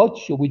Buddha, what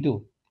should we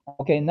do?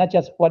 Okay, not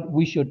just what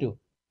we should do.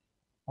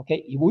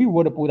 Okay, if we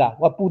were the Buddha,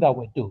 what Buddha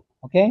would do.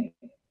 Okay.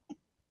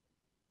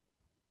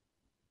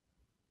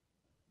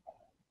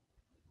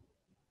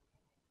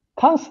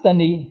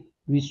 Constantly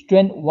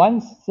restrain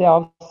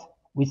oneself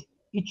with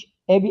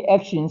every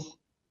actions.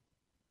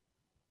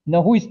 You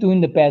know who is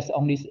doing the best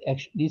on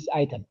this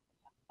item?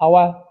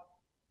 Our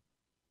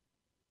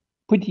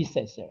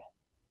predecessor,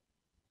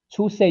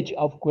 true sage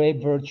of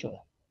great virtue,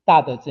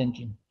 Da De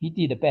Zhenjun. He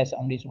did the best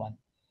on this one.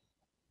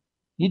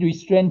 He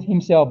restrained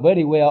himself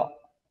very well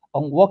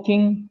on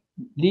walking,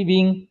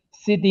 living,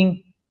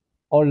 sitting,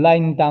 or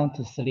lying down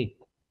to sleep.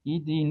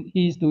 He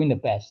is doing the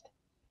best.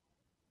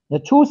 The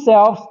true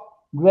self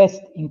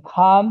rests in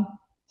calm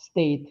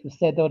state to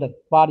settle the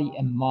body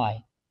and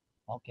mind.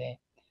 Okay,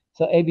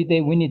 so every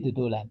day we need to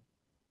do that.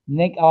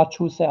 Make our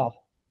true self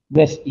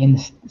rest in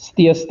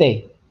still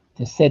state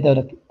to settle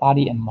the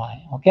body and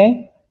mind.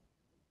 Okay.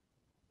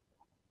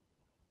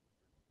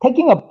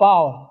 Taking a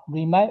bow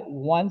remind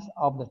one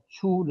of the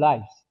true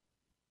lives.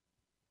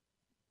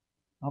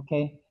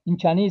 Okay, in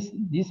Chinese,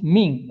 this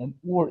mean the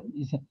word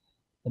is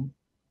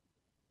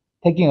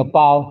taking a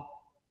bow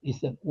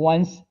is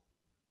one's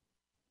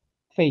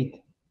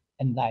fate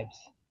and lives.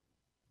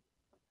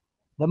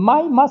 The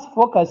mind must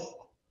focus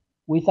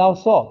without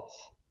thoughts.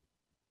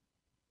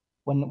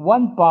 When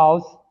one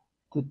bows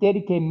to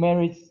dedicate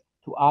merits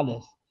to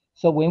others,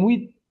 so when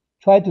we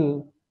try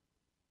to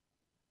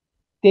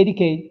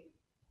dedicate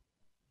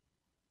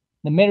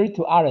the merit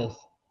to others,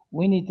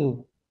 we need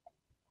to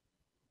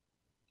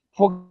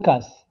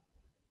focus.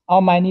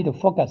 Our mind need to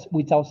focus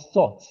without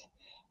thoughts.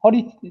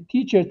 Holy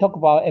teacher talk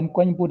about and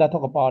Guan Yin Buddha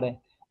talk about it.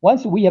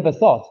 Once we have a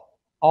thought,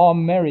 our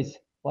merits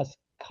was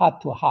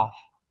cut to half.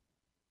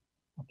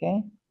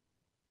 Okay.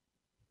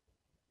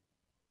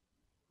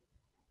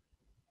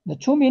 The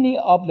true meaning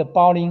of the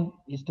bowing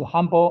is to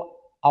humble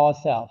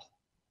ourselves,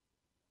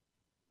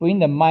 bring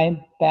the mind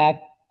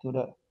back to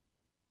the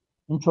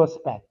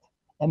introspect,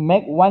 and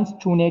make one's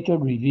true nature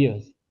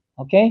reveals.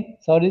 Okay,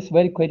 so this is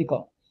very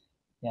critical.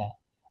 Yeah.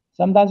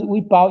 Sometimes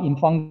we bow in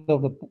front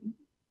of the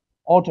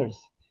altars.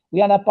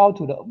 We are not bow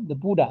to the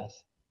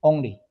Buddhas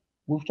only.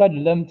 We try to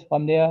learn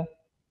from their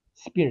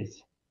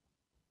spirits,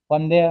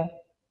 from their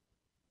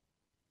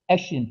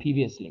action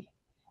previously.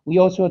 We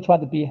also try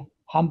to be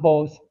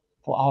humble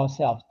for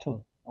ourselves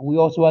too. We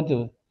also want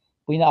to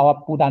bring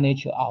our Buddha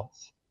nature out.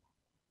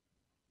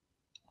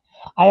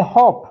 I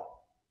hope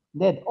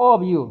that all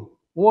of you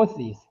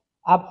worthies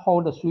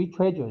uphold the three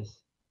treasures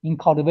in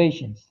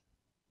cultivation,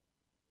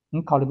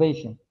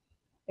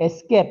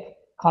 escape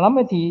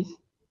calamities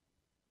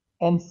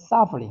and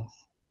sufferings,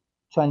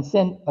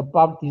 transcend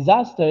above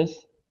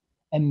disasters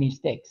and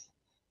mistakes.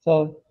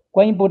 So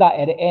Guan Yin Buddha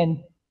at the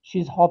end,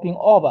 she's hoping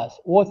all of us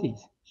worthies.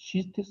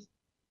 She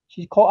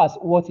called us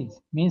worthies,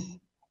 means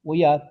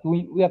we are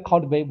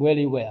cultivate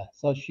very well.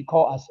 So she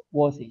called us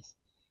worthies.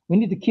 We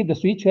need to keep the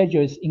three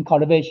treasures in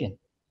cultivation.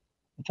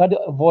 Try to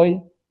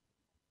avoid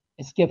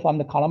escape from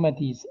the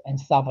calamities and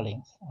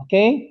sufferings.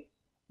 Okay?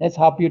 That's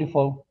how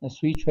beautiful the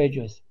three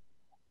treasures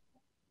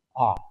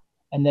are.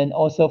 And then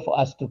also for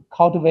us to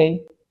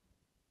cultivate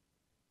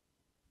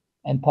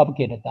and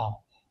propagate it down.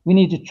 We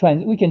need to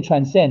we can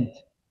transcend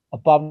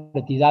above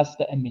the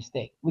disaster and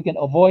mistake. We can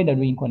avoid the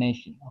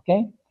reincarnation.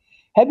 Okay?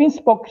 Having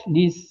spoken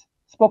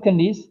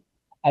this,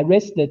 I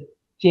raise the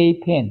J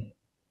pen.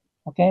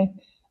 Okay?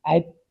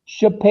 I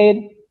should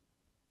pay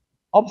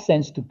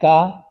obeisance to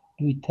God,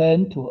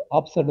 return to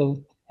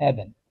absolute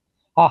heaven.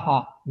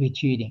 Haha,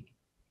 retreating.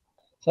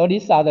 So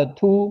these are the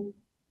two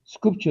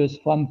scriptures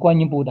from Guan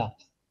Yin Buddha.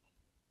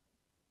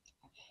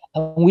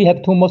 And we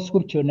have two more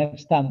scriptures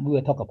next time we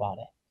will talk about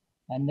it.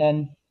 And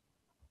then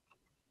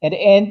at the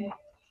end,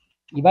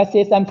 if I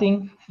say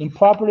something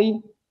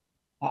improperly,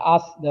 I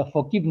ask the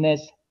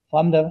forgiveness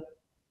from the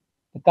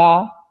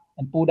God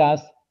and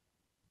Buddhas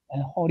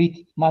and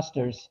holy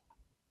masters,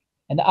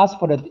 and ask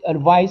for the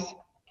advice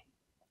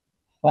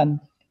from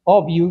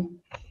all of you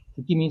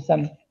to give me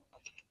some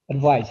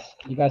advice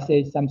if I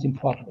say something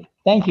properly.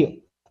 Thank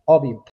you, all of you.